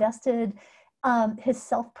he invested his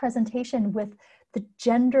self-presentation with the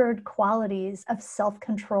gendered qualities of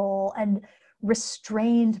self-control and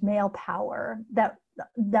restrained male power that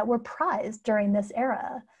were prized during this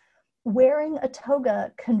era. Wearing a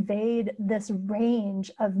toga conveyed this range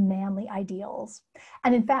of manly ideals.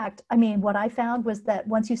 And in fact, what I found was that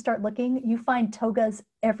once you start looking, you find togas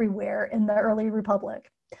everywhere in the early Republic,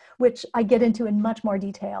 which I get into in much more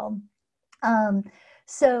detail.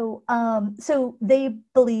 So they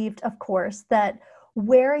believed, of course, that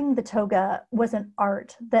wearing the toga was an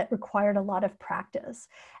art that required a lot of practice.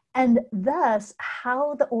 And thus,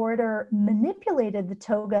 how the orator manipulated the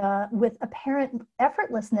toga with apparent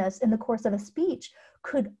effortlessness in the course of a speech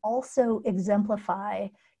could also exemplify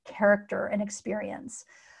character and experience.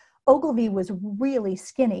 Ogilvie was really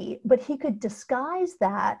skinny, but he could disguise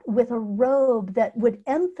that with a robe that would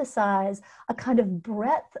emphasize a kind of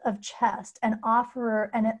breadth of chest and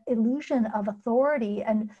offer an illusion of authority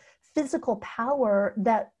and physical power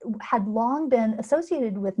that had long been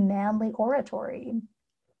associated with manly oratory.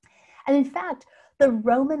 And in fact, the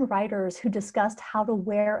Roman writers who discussed how to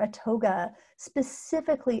wear a toga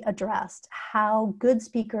specifically addressed how good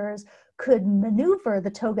speakers could maneuver the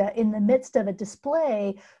toga in the midst of a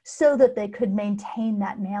display so that they could maintain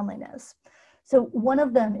that manliness. So one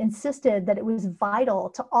of them insisted that it was vital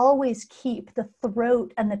to always keep the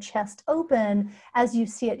throat and the chest open, as you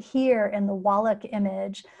see it here in the Wallach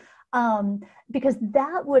image, because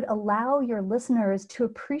that would allow your listeners to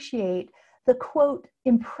appreciate the, quote,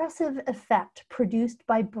 impressive effect produced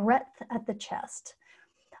by breadth at the chest.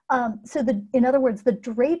 In other words, the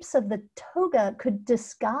drapes of the toga could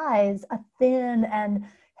disguise a thin and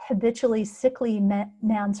habitually sickly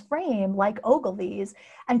man's frame like Ogilvie's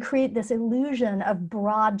and create this illusion of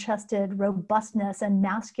broad-chested robustness and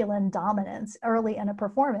masculine dominance early in a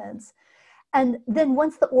performance. And then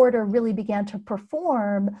once the orator really began to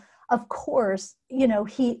perform, of course,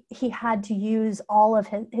 he had to use all of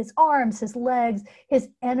his arms, his legs, his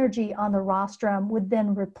energy on the rostrum would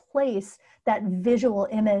then replace that visual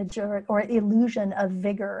image or illusion of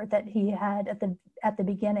vigor that he had at the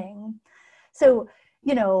beginning. So,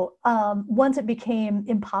 once it became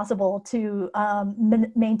impossible to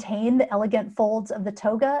maintain the elegant folds of the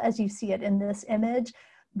toga, as you see it in this image,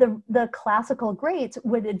 the classical greats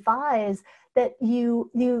would advise that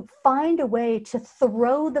you find a way to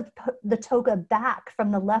throw the toga back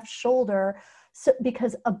from the left shoulder,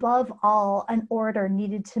 because above all, an orator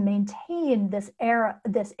needed to maintain this air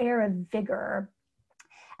of vigor.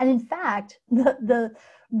 And in fact, the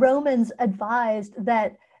Romans advised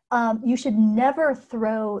that you should never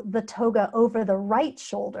throw the toga over the right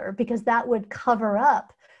shoulder, because that would cover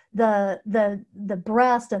up the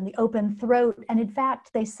breast and the open throat. And in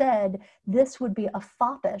fact, they said this would be a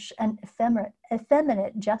foppish and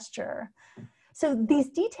effeminate gesture. So these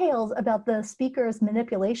details about the speaker's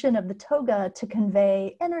manipulation of the toga to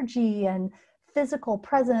convey energy and physical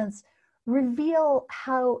presence reveal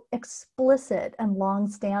how explicit and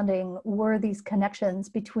long-standing were these connections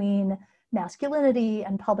between masculinity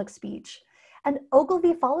and public speech. And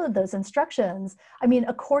Ogilvie followed those instructions.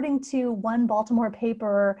 According to one Baltimore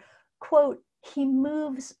paper, quote, he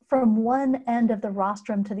moves from one end of the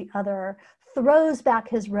rostrum to the other, throws back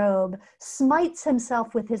his robe, smites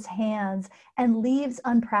himself with his hands, and leaves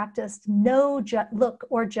unpracticed no look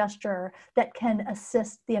or gesture that can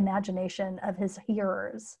assist the imagination of his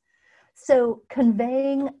hearers. So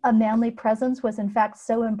conveying a manly presence was in fact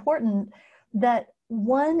so important that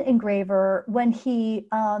one engraver, when he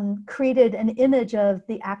created an image of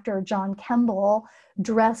the actor John Kemble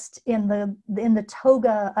dressed in the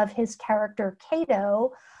toga of his character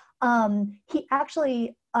Cato, he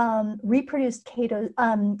actually reproduced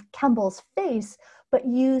Kemble's face, but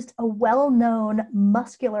used a well-known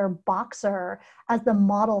muscular boxer as the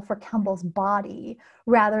model for Kemble's body,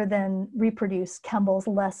 rather than reproduce Kemble's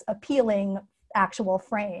less appealing actual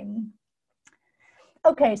frame.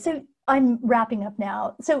 Okay, so I'm wrapping up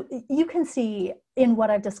now. So you can see in what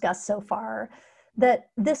I've discussed so far that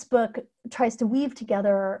this book tries to weave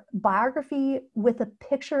together biography with a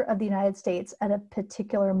picture of the United States at a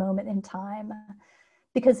particular moment in time.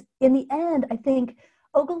 Because in the end, I think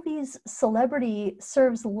Ogilvie's celebrity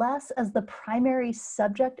serves less as the primary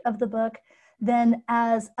subject of the book than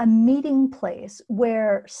as a meeting place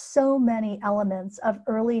where so many elements of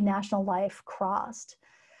early national life crossed.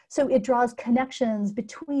 So it draws connections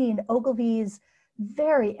between Ogilvie's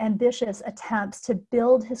very ambitious attempts to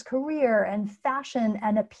build his career and fashion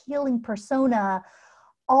an appealing persona,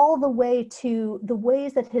 all the way to the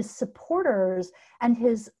ways that his supporters and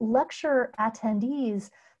his lecture attendees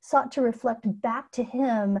sought to reflect back to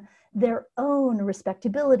him their own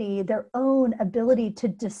respectability, their own ability to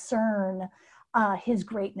discern his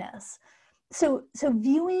greatness. So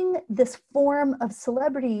viewing this form of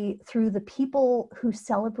celebrity through the people who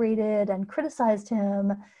celebrated and criticized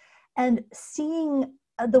him, and seeing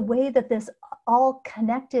the way that this all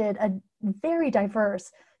connected a very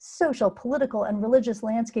diverse social, political, and religious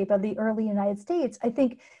landscape of the early United States, I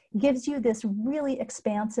think gives you this really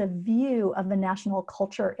expansive view of the national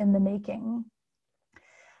culture in the making.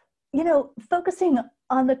 You know, focusing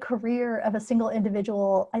on the career of a single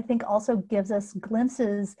individual, I think also gives us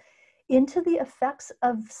glimpses into the effects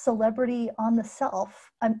of celebrity on the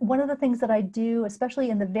self. One of the things that I do, especially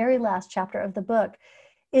in the very last chapter of the book,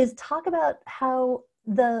 is talk about how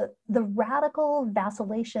the radical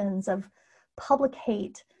vacillations of public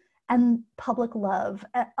hate and public love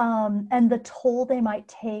and the toll they might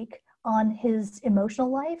take on his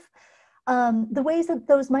emotional life, the ways that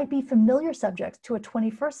those might be familiar subjects to a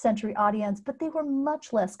 21st century audience, but they were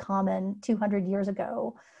much less common 200 years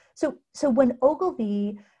ago. So when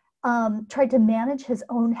Ogilvie tried to manage his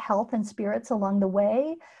own health and spirits along the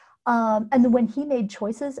way, and then when he made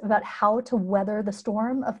choices about how to weather the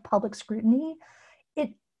storm of public scrutiny,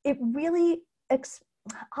 it really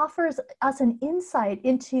offers us an insight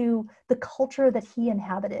into the culture that he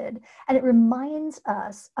inhabited. And it reminds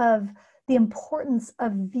us of the importance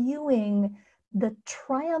of viewing the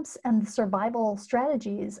triumphs and the survival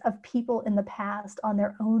strategies of people in the past on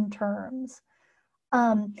their own terms.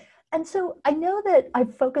 And so I know that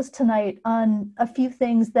I've focused tonight on a few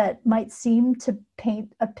things that might seem to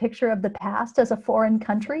paint a picture of the past as a foreign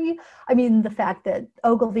country. I mean, the fact that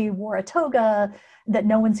Ogilvie wore a toga, that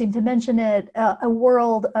no one seemed to mention it, a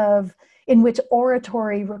world in which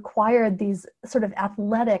oratory required these sort of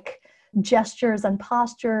athletic gestures and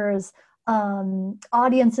postures,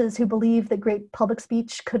 audiences who believed that great public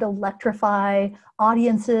speech could electrify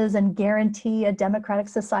audiences and guarantee a democratic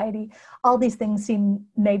society. All these things seem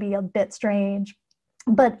maybe a bit strange,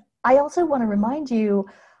 but I also want to remind you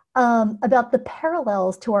about the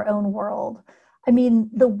parallels to our own world. I mean,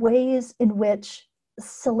 the ways in which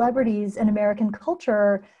celebrities in American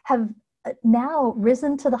culture have now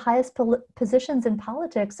risen to the highest positions in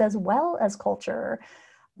politics as well as culture.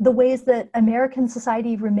 The ways that American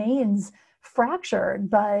society remains fractured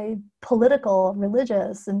by political,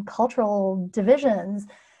 religious, and cultural divisions,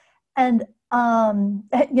 and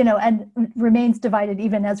and remains divided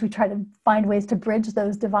even as we try to find ways to bridge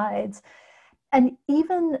those divides. And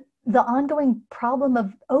even the ongoing problem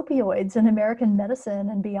of opioids in American medicine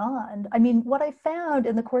and beyond. I mean, what I found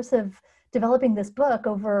in the course of developing this book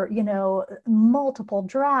over, multiple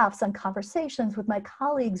drafts and conversations with my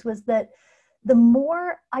colleagues was that the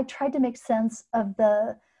more I tried to make sense of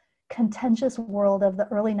the contentious world of the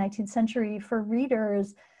early 19th century for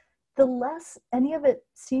readers, the less any of it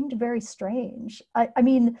seemed very strange. I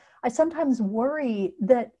mean, I sometimes worry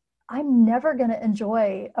that I'm never going to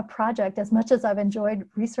enjoy a project as much as I've enjoyed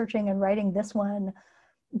researching and writing this one.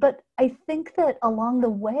 But I think that along the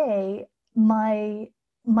way, my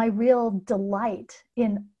real delight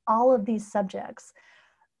in all of these subjects,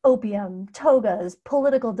 opium, togas,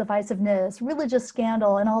 political divisiveness, religious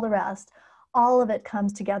scandal, and all the rest, all of it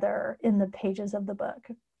comes together in the pages of the book.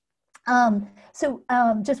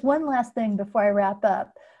 Just one last thing before I wrap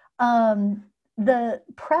up. The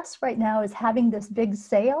press right now is having this big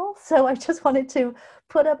sale. So I just wanted to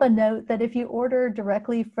put up a note that if you order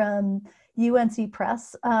directly from UNC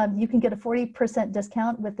Press, you can get a 40%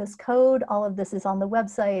 discount with this code. All of this is on the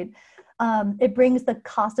website. It brings the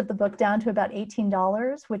cost of the book down to about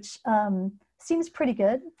 $18, which seems pretty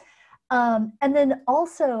good. And then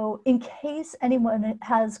also, in case anyone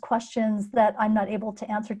has questions that I'm not able to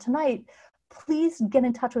answer tonight, please get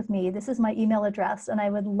in touch with me. This is my email address, and I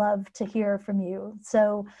would love to hear from you.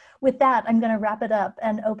 So with that, I'm going to wrap it up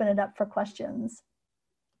and open it up for questions.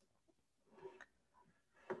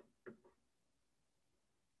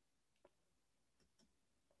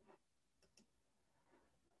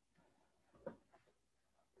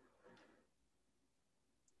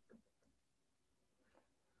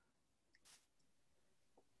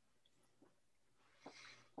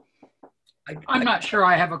 I'm not sure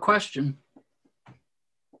I have a question.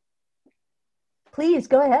 Please,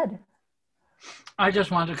 go ahead. I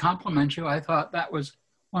just wanted to compliment you. I thought that was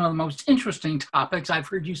one of the most interesting topics I've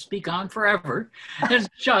heard you speak on forever. It's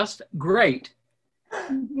just great.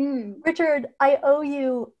 Richard, I owe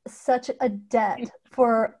you such a debt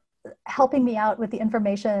for helping me out with the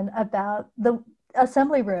information about the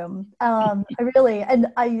assembly room. I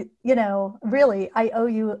owe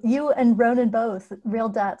you and Ronan both real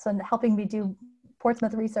debts on helping me do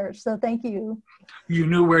Portsmouth research. So thank you. You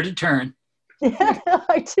knew where to turn. Yeah,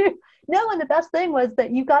 I do. No, and the best thing was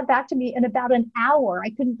that you got back to me in about an hour.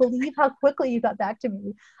 I couldn't believe how quickly you got back to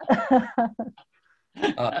me.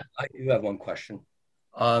 I do have one question.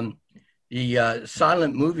 The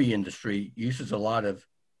silent movie industry uses a lot of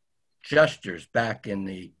gestures back in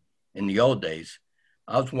the old days.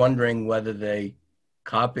 I was wondering whether they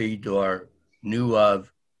copied or knew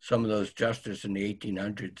of some of those gestures in the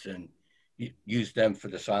 1800s and used them for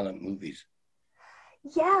the silent movies.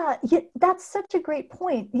 Yeah, that's such a great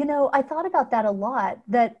point. You know, I thought about that a lot,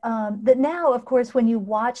 that now, of course, when you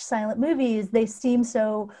watch silent movies, they seem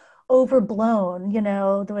so overblown, you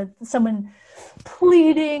know, with someone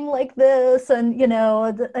pleading like this and, you know,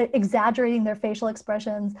 exaggerating their facial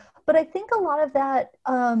expressions. But I think a lot of that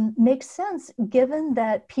makes sense, given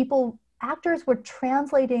that actors were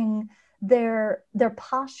translating their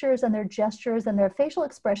postures and their gestures and their facial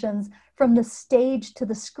expressions from the stage to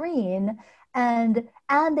the screen. And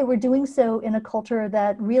they were doing so in a culture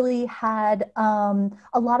that really had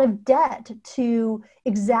a lot of debt to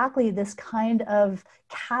exactly this kind of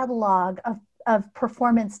catalog of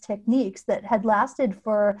performance techniques that had lasted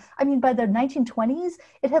for, I mean, by the 1920s,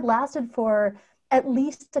 it had lasted for at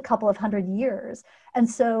least a couple of hundred years. And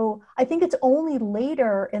so I think it's only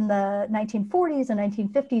later in the 1940s and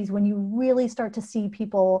 1950s when you really start to see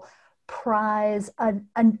people prize a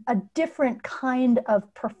different kind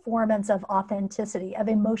of performance of authenticity, of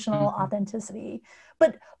emotional authenticity.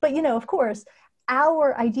 But you know, of course,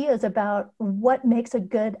 our ideas about what makes a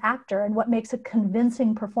good actor and what makes a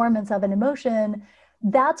convincing performance of an emotion,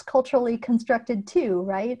 that's culturally constructed too,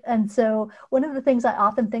 right? And so one of the things I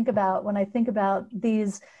often think about when I think about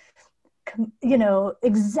these, you know,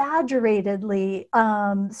 exaggeratedly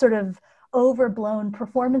sort of overblown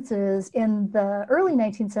performances in the early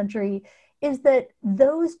 19th century is that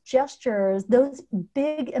those gestures, those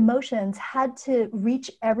big emotions had to reach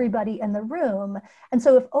everybody in the room. And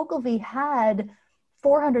so if Ogilvie had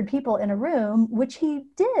 400 people in a room, which he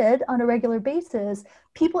did on a regular basis,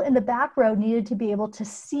 people in the back row needed to be able to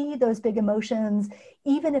see those big emotions,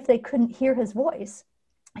 even if they couldn't hear his voice,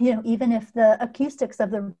 you know, even if the acoustics of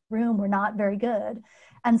the room were not very good.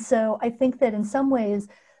 And so I think that in some ways,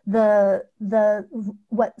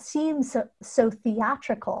 what seems so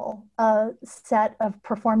theatrical set of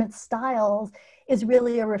performance styles is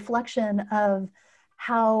really a reflection of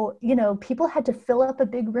how, you know, people had to fill up a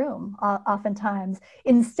big room oftentimes,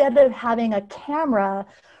 instead of having a camera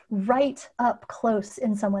right up close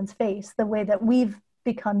in someone's face, the way that we've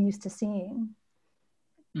become used to seeing.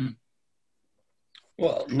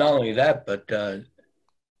 Well, not only that, but it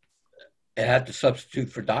had to substitute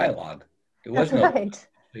for dialogue. There was no, right.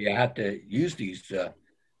 So you had to use these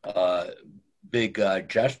big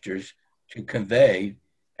gestures to convey,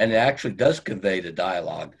 and it actually does convey the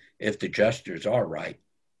dialogue if the gestures are right.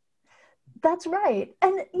 That's right.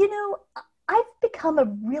 And, you know, I've become a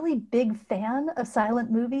really big fan of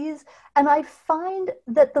silent movies, and I find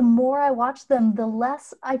that the more I watch them, the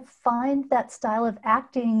less I find that style of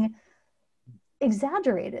acting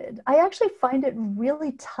exaggerated. I actually find it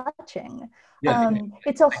really touching. Yeah.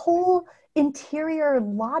 It's a whole interior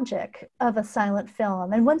logic of a silent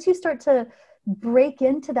film. And once you start to break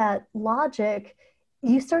into that logic,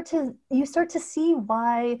 you start to see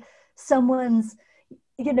why someone's,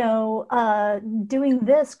 doing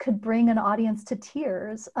this could bring an audience to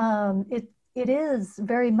tears. It is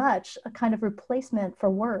very much a kind of replacement for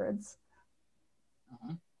words.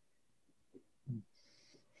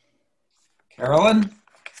 Carolyn,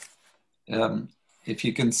 if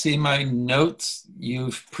you can see my notes,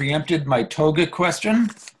 you've preempted my toga question.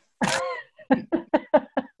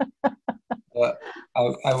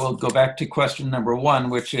 I will go back to question number one,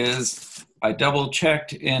 which is, I double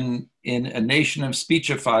checked in A Nation of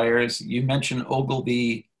Speechifiers, you mentioned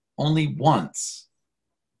Ogilvie only once.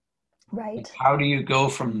 Right. How do you go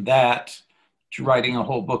from that to writing a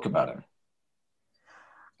whole book about him?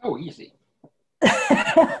 Oh, easy.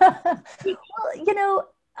 Well,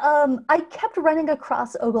 I kept running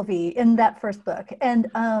across Ogilvie in that first book. And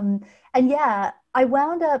yeah, I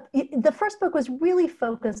wound up, the first book was really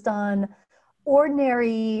focused on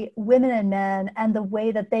ordinary women and men and the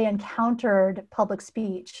way that they encountered public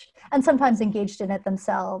speech and sometimes engaged in it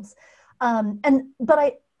themselves.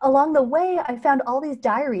 But along the way, I found all these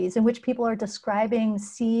diaries in which people are describing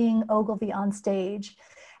seeing Ogilvie on stage.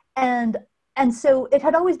 And so it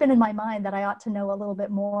had always been in my mind that I ought to know a little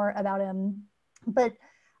bit more about him. But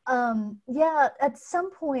yeah, at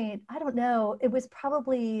some point, I don't know, it was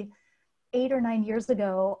probably 8 or 9 years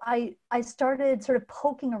ago, I started sort of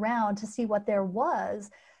poking around to see what there was.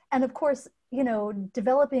 And of course,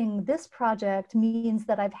 developing this project means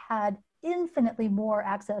that I've had infinitely more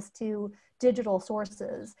access to digital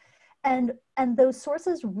sources. And those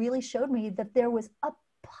sources really showed me that there was a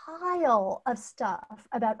pile of stuff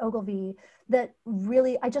about Ogilvie that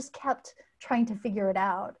really, I just kept trying to figure it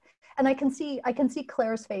out. And I can see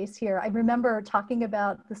Claire's face here. I remember talking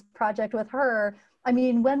about this project with her. I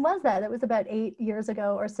mean, when was that? It was about 8 years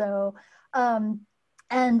ago or so.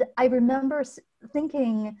 And I remember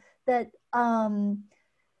thinking that,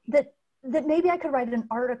 that maybe I could write an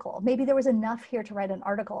article. Maybe there was enough here to write an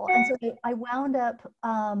article. And so I wound up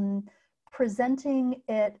presenting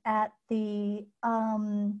it at the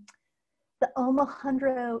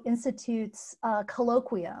Omohundro Institute's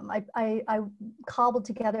colloquium. I cobbled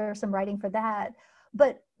together some writing for that.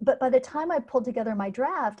 But by the time I pulled together my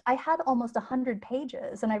draft, I had almost 100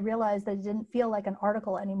 pages, and I realized that it didn't feel like an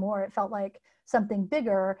article anymore. It felt like something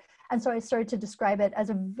bigger. And so I started to describe it as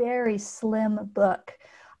a very slim book.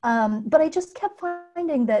 But I just kept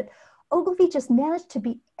finding that Ogilvie just managed to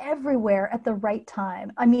be everywhere at the right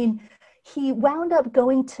time. I mean, he wound up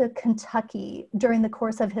going to Kentucky during the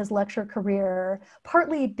course of his lecture career,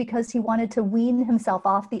 partly because he wanted to wean himself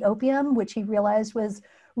off the opium, which he realized was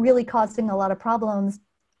really causing a lot of problems.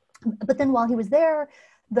 But then while he was there,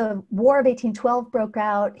 the War of 1812 broke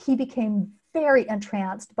out. He became very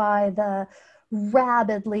entranced by the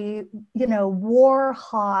rabidly, war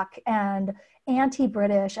hawk and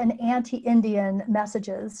anti-British and anti-Indian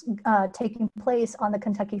messages taking place on the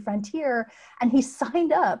Kentucky frontier. And he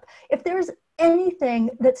signed up. If there's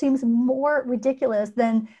anything that seems more ridiculous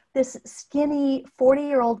than this skinny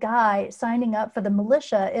 40-year-old guy signing up for the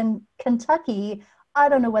militia in Kentucky, I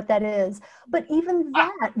don't know what that is. But even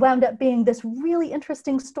that wound up being this really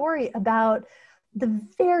interesting story about the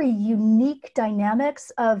very unique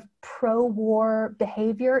dynamics of pro-war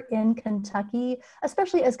behavior in Kentucky,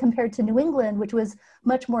 especially as compared to New England, which was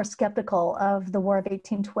much more skeptical of the War of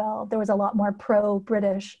 1812. There was a lot more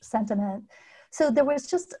pro-British sentiment. So there was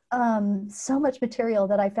just so much material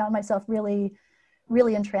that I found myself really,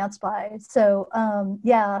 really entranced by. So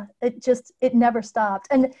yeah, it never stopped.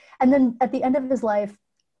 And then at the end of his life,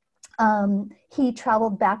 he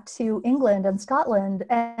traveled back to England and Scotland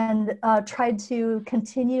and tried to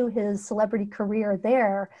continue his celebrity career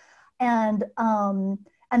there. And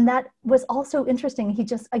that was also interesting. He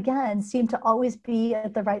just, again, seemed to always be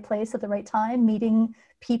at the right place at the right time, meeting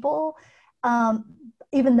people,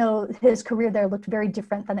 even though his career there looked very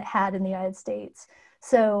different than it had in the United States.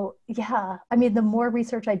 So yeah, I mean, the more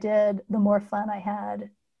research I did, the more fun I had.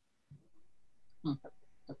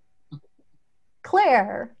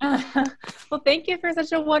 Claire. Well, thank you for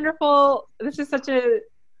such a wonderful, this is such a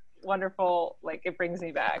wonderful, like, it brings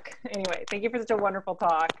me back. Anyway, thank you for such a wonderful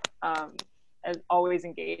talk, as always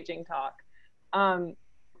engaging talk.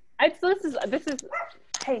 This is,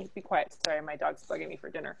 hey, be quiet. Sorry, my dog's bugging me for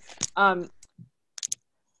dinner.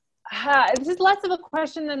 This is less of a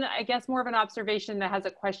question than, I guess, more of an observation that has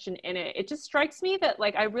a question in it. It just strikes me that,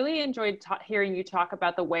 like, I really enjoyed hearing you talk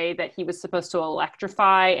about the way that he was supposed to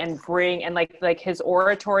electrify and bring, and like his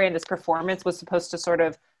oratory and this performance was supposed to sort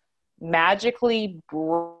of magically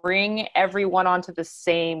bring everyone onto the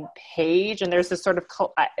same page. And there's this sort of,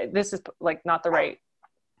 this is like not the right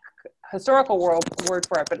historical word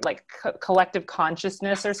for it, but like collective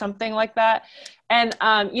consciousness or something like that. And,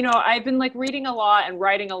 you know, I've been like reading a lot and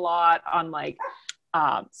writing a lot on like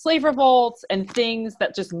slave revolts and things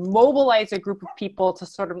that just mobilize a group of people to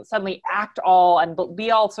sort of suddenly act all and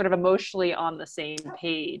be all sort of emotionally on the same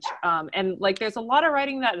page. And like, there's a lot of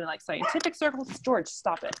writing that in like scientific circles. George,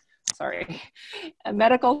 stop it. Sorry.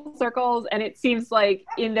 Medical circles. And it seems like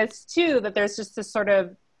in this too, that there's just this sort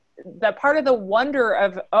of, that part of the wonder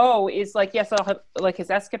of is like, yes, I'll have like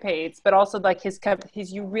his escapades, but also like his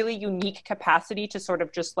really unique capacity to sort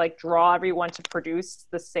of just like draw everyone to produce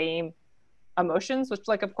the same emotions, which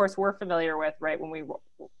like of course we're familiar with, right, when we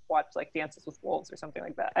watch like Dances with Wolves or something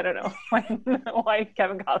like that. I don't know why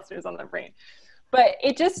Kevin Costner's on the brain, but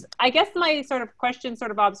it just, I guess my sort of question,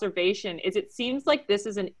 sort of observation is, it seems like this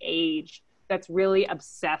is an age that's really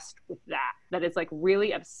obsessed with that is like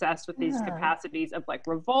really obsessed with these capacities of like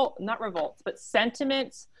not revolts, but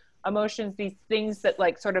sentiments, emotions, these things that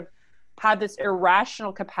like sort of have this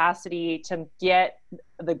irrational capacity to get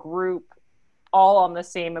the group all on the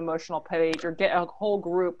same emotional page, or get a whole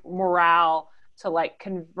group morale to like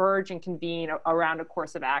converge and convene around a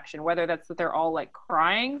course of action, whether that's that they're all like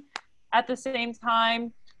crying at the same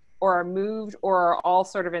time, or are moved, or are all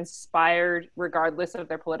sort of inspired regardless of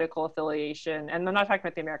their political affiliation. And I'm not talking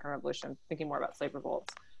about the American Revolution, I'm thinking more about slave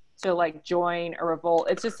revolts, to like join a revolt.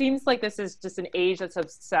 It just seems like this is just an age that's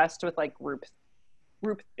obsessed with like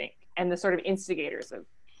groupthink and the sort of instigators of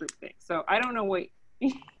groupthink. So I don't know what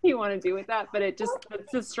you want to do with that, but it's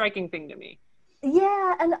a striking thing to me.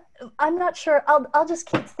 Yeah, and I'm not sure, I'll just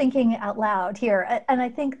keep thinking out loud here. And I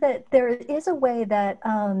think that there is a way that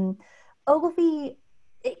Ogilvie,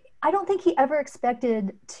 I don't think he ever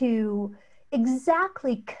expected to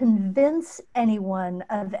exactly convince anyone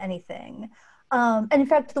of anything. And in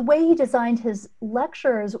fact, the way he designed his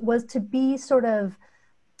lectures was to be sort of,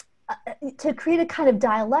 to create a kind of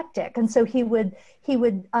dialectic. And so he would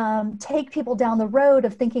take people down the road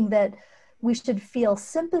of thinking that we should feel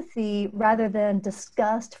sympathy rather than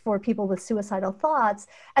disgust for people with suicidal thoughts.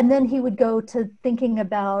 And then he would go to thinking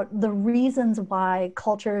about the reasons why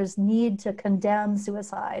cultures need to condemn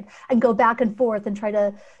suicide, and go back and forth and try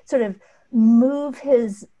to sort of move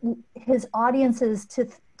his audiences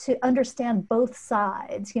to understand both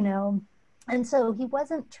sides, you know? And so he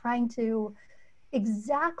wasn't trying to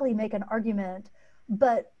exactly make an argument,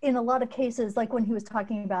 but in a lot of cases, like when he was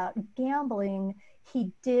talking about gambling,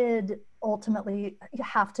 he did ultimately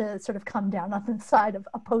have to sort of come down on the side of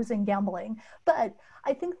opposing gambling. But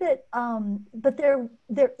I think that, but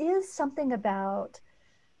there is something about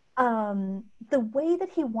the way that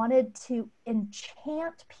he wanted to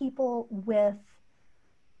enchant people with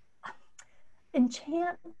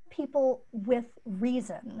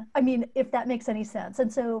reason. I mean, if that makes any sense.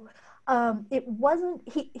 And so it wasn't,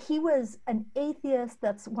 he was an atheist.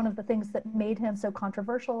 That's one of the things that made him so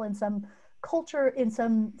controversial in some culture, in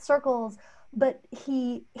some circles, but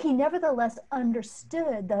he nevertheless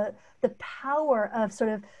understood the power of sort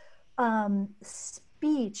of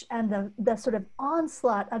speech and the sort of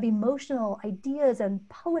onslaught of emotional ideas and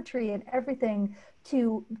poetry and everything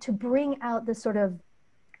to bring out this sort of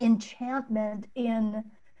enchantment in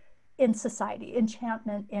society,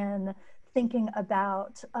 enchantment in thinking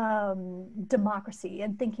about democracy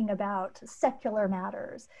and thinking about secular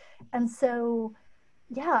matters. And so,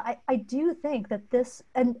 yeah, I do think that this,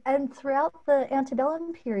 and throughout the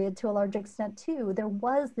antebellum period to a large extent too, there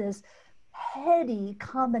was this heady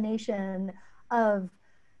combination of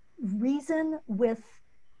reason with,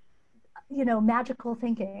 you know, magical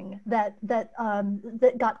thinking that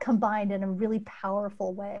got combined in a really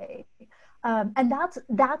powerful way. And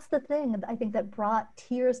that's the thing I think that brought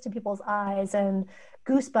tears to people's eyes and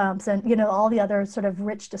goosebumps and, you know, all the other sort of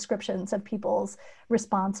rich descriptions of people's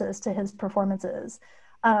responses to his performances.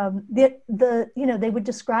 You know, they would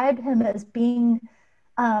describe him as being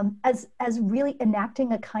as really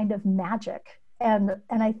enacting a kind of magic, and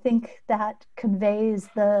I think that conveys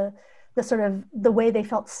the sort of the way they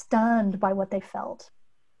felt stunned by what they felt.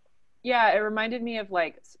 Yeah, it reminded me of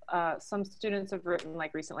like some students have written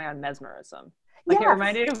like recently on mesmerism. Like Yes. It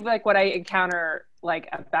reminded me of like what I encounter like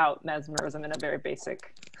about mesmerism in a very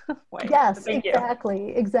basic way. Yes, Thank you.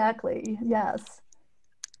 exactly. Yes.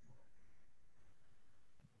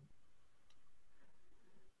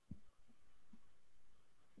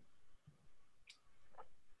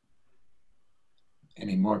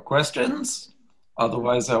 Any more questions?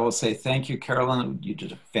 Otherwise, I will say thank you, Carolyn. You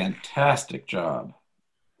did a fantastic job.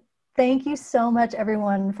 Thank you so much,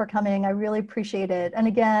 everyone, for coming. I really appreciate it. And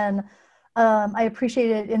again, I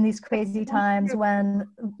appreciate it in these crazy times when,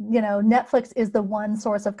 you know, Netflix is the one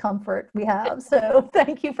source of comfort we have. So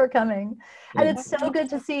thank you for coming. And it's so good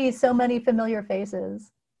to see so many familiar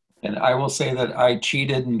faces. And I will say that I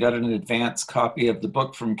cheated and got an advance copy of the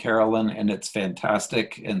book from Carolyn, and it's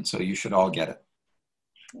fantastic. And so you should all get it.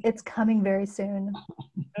 It's coming very soon.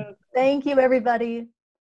 Thank you, everybody.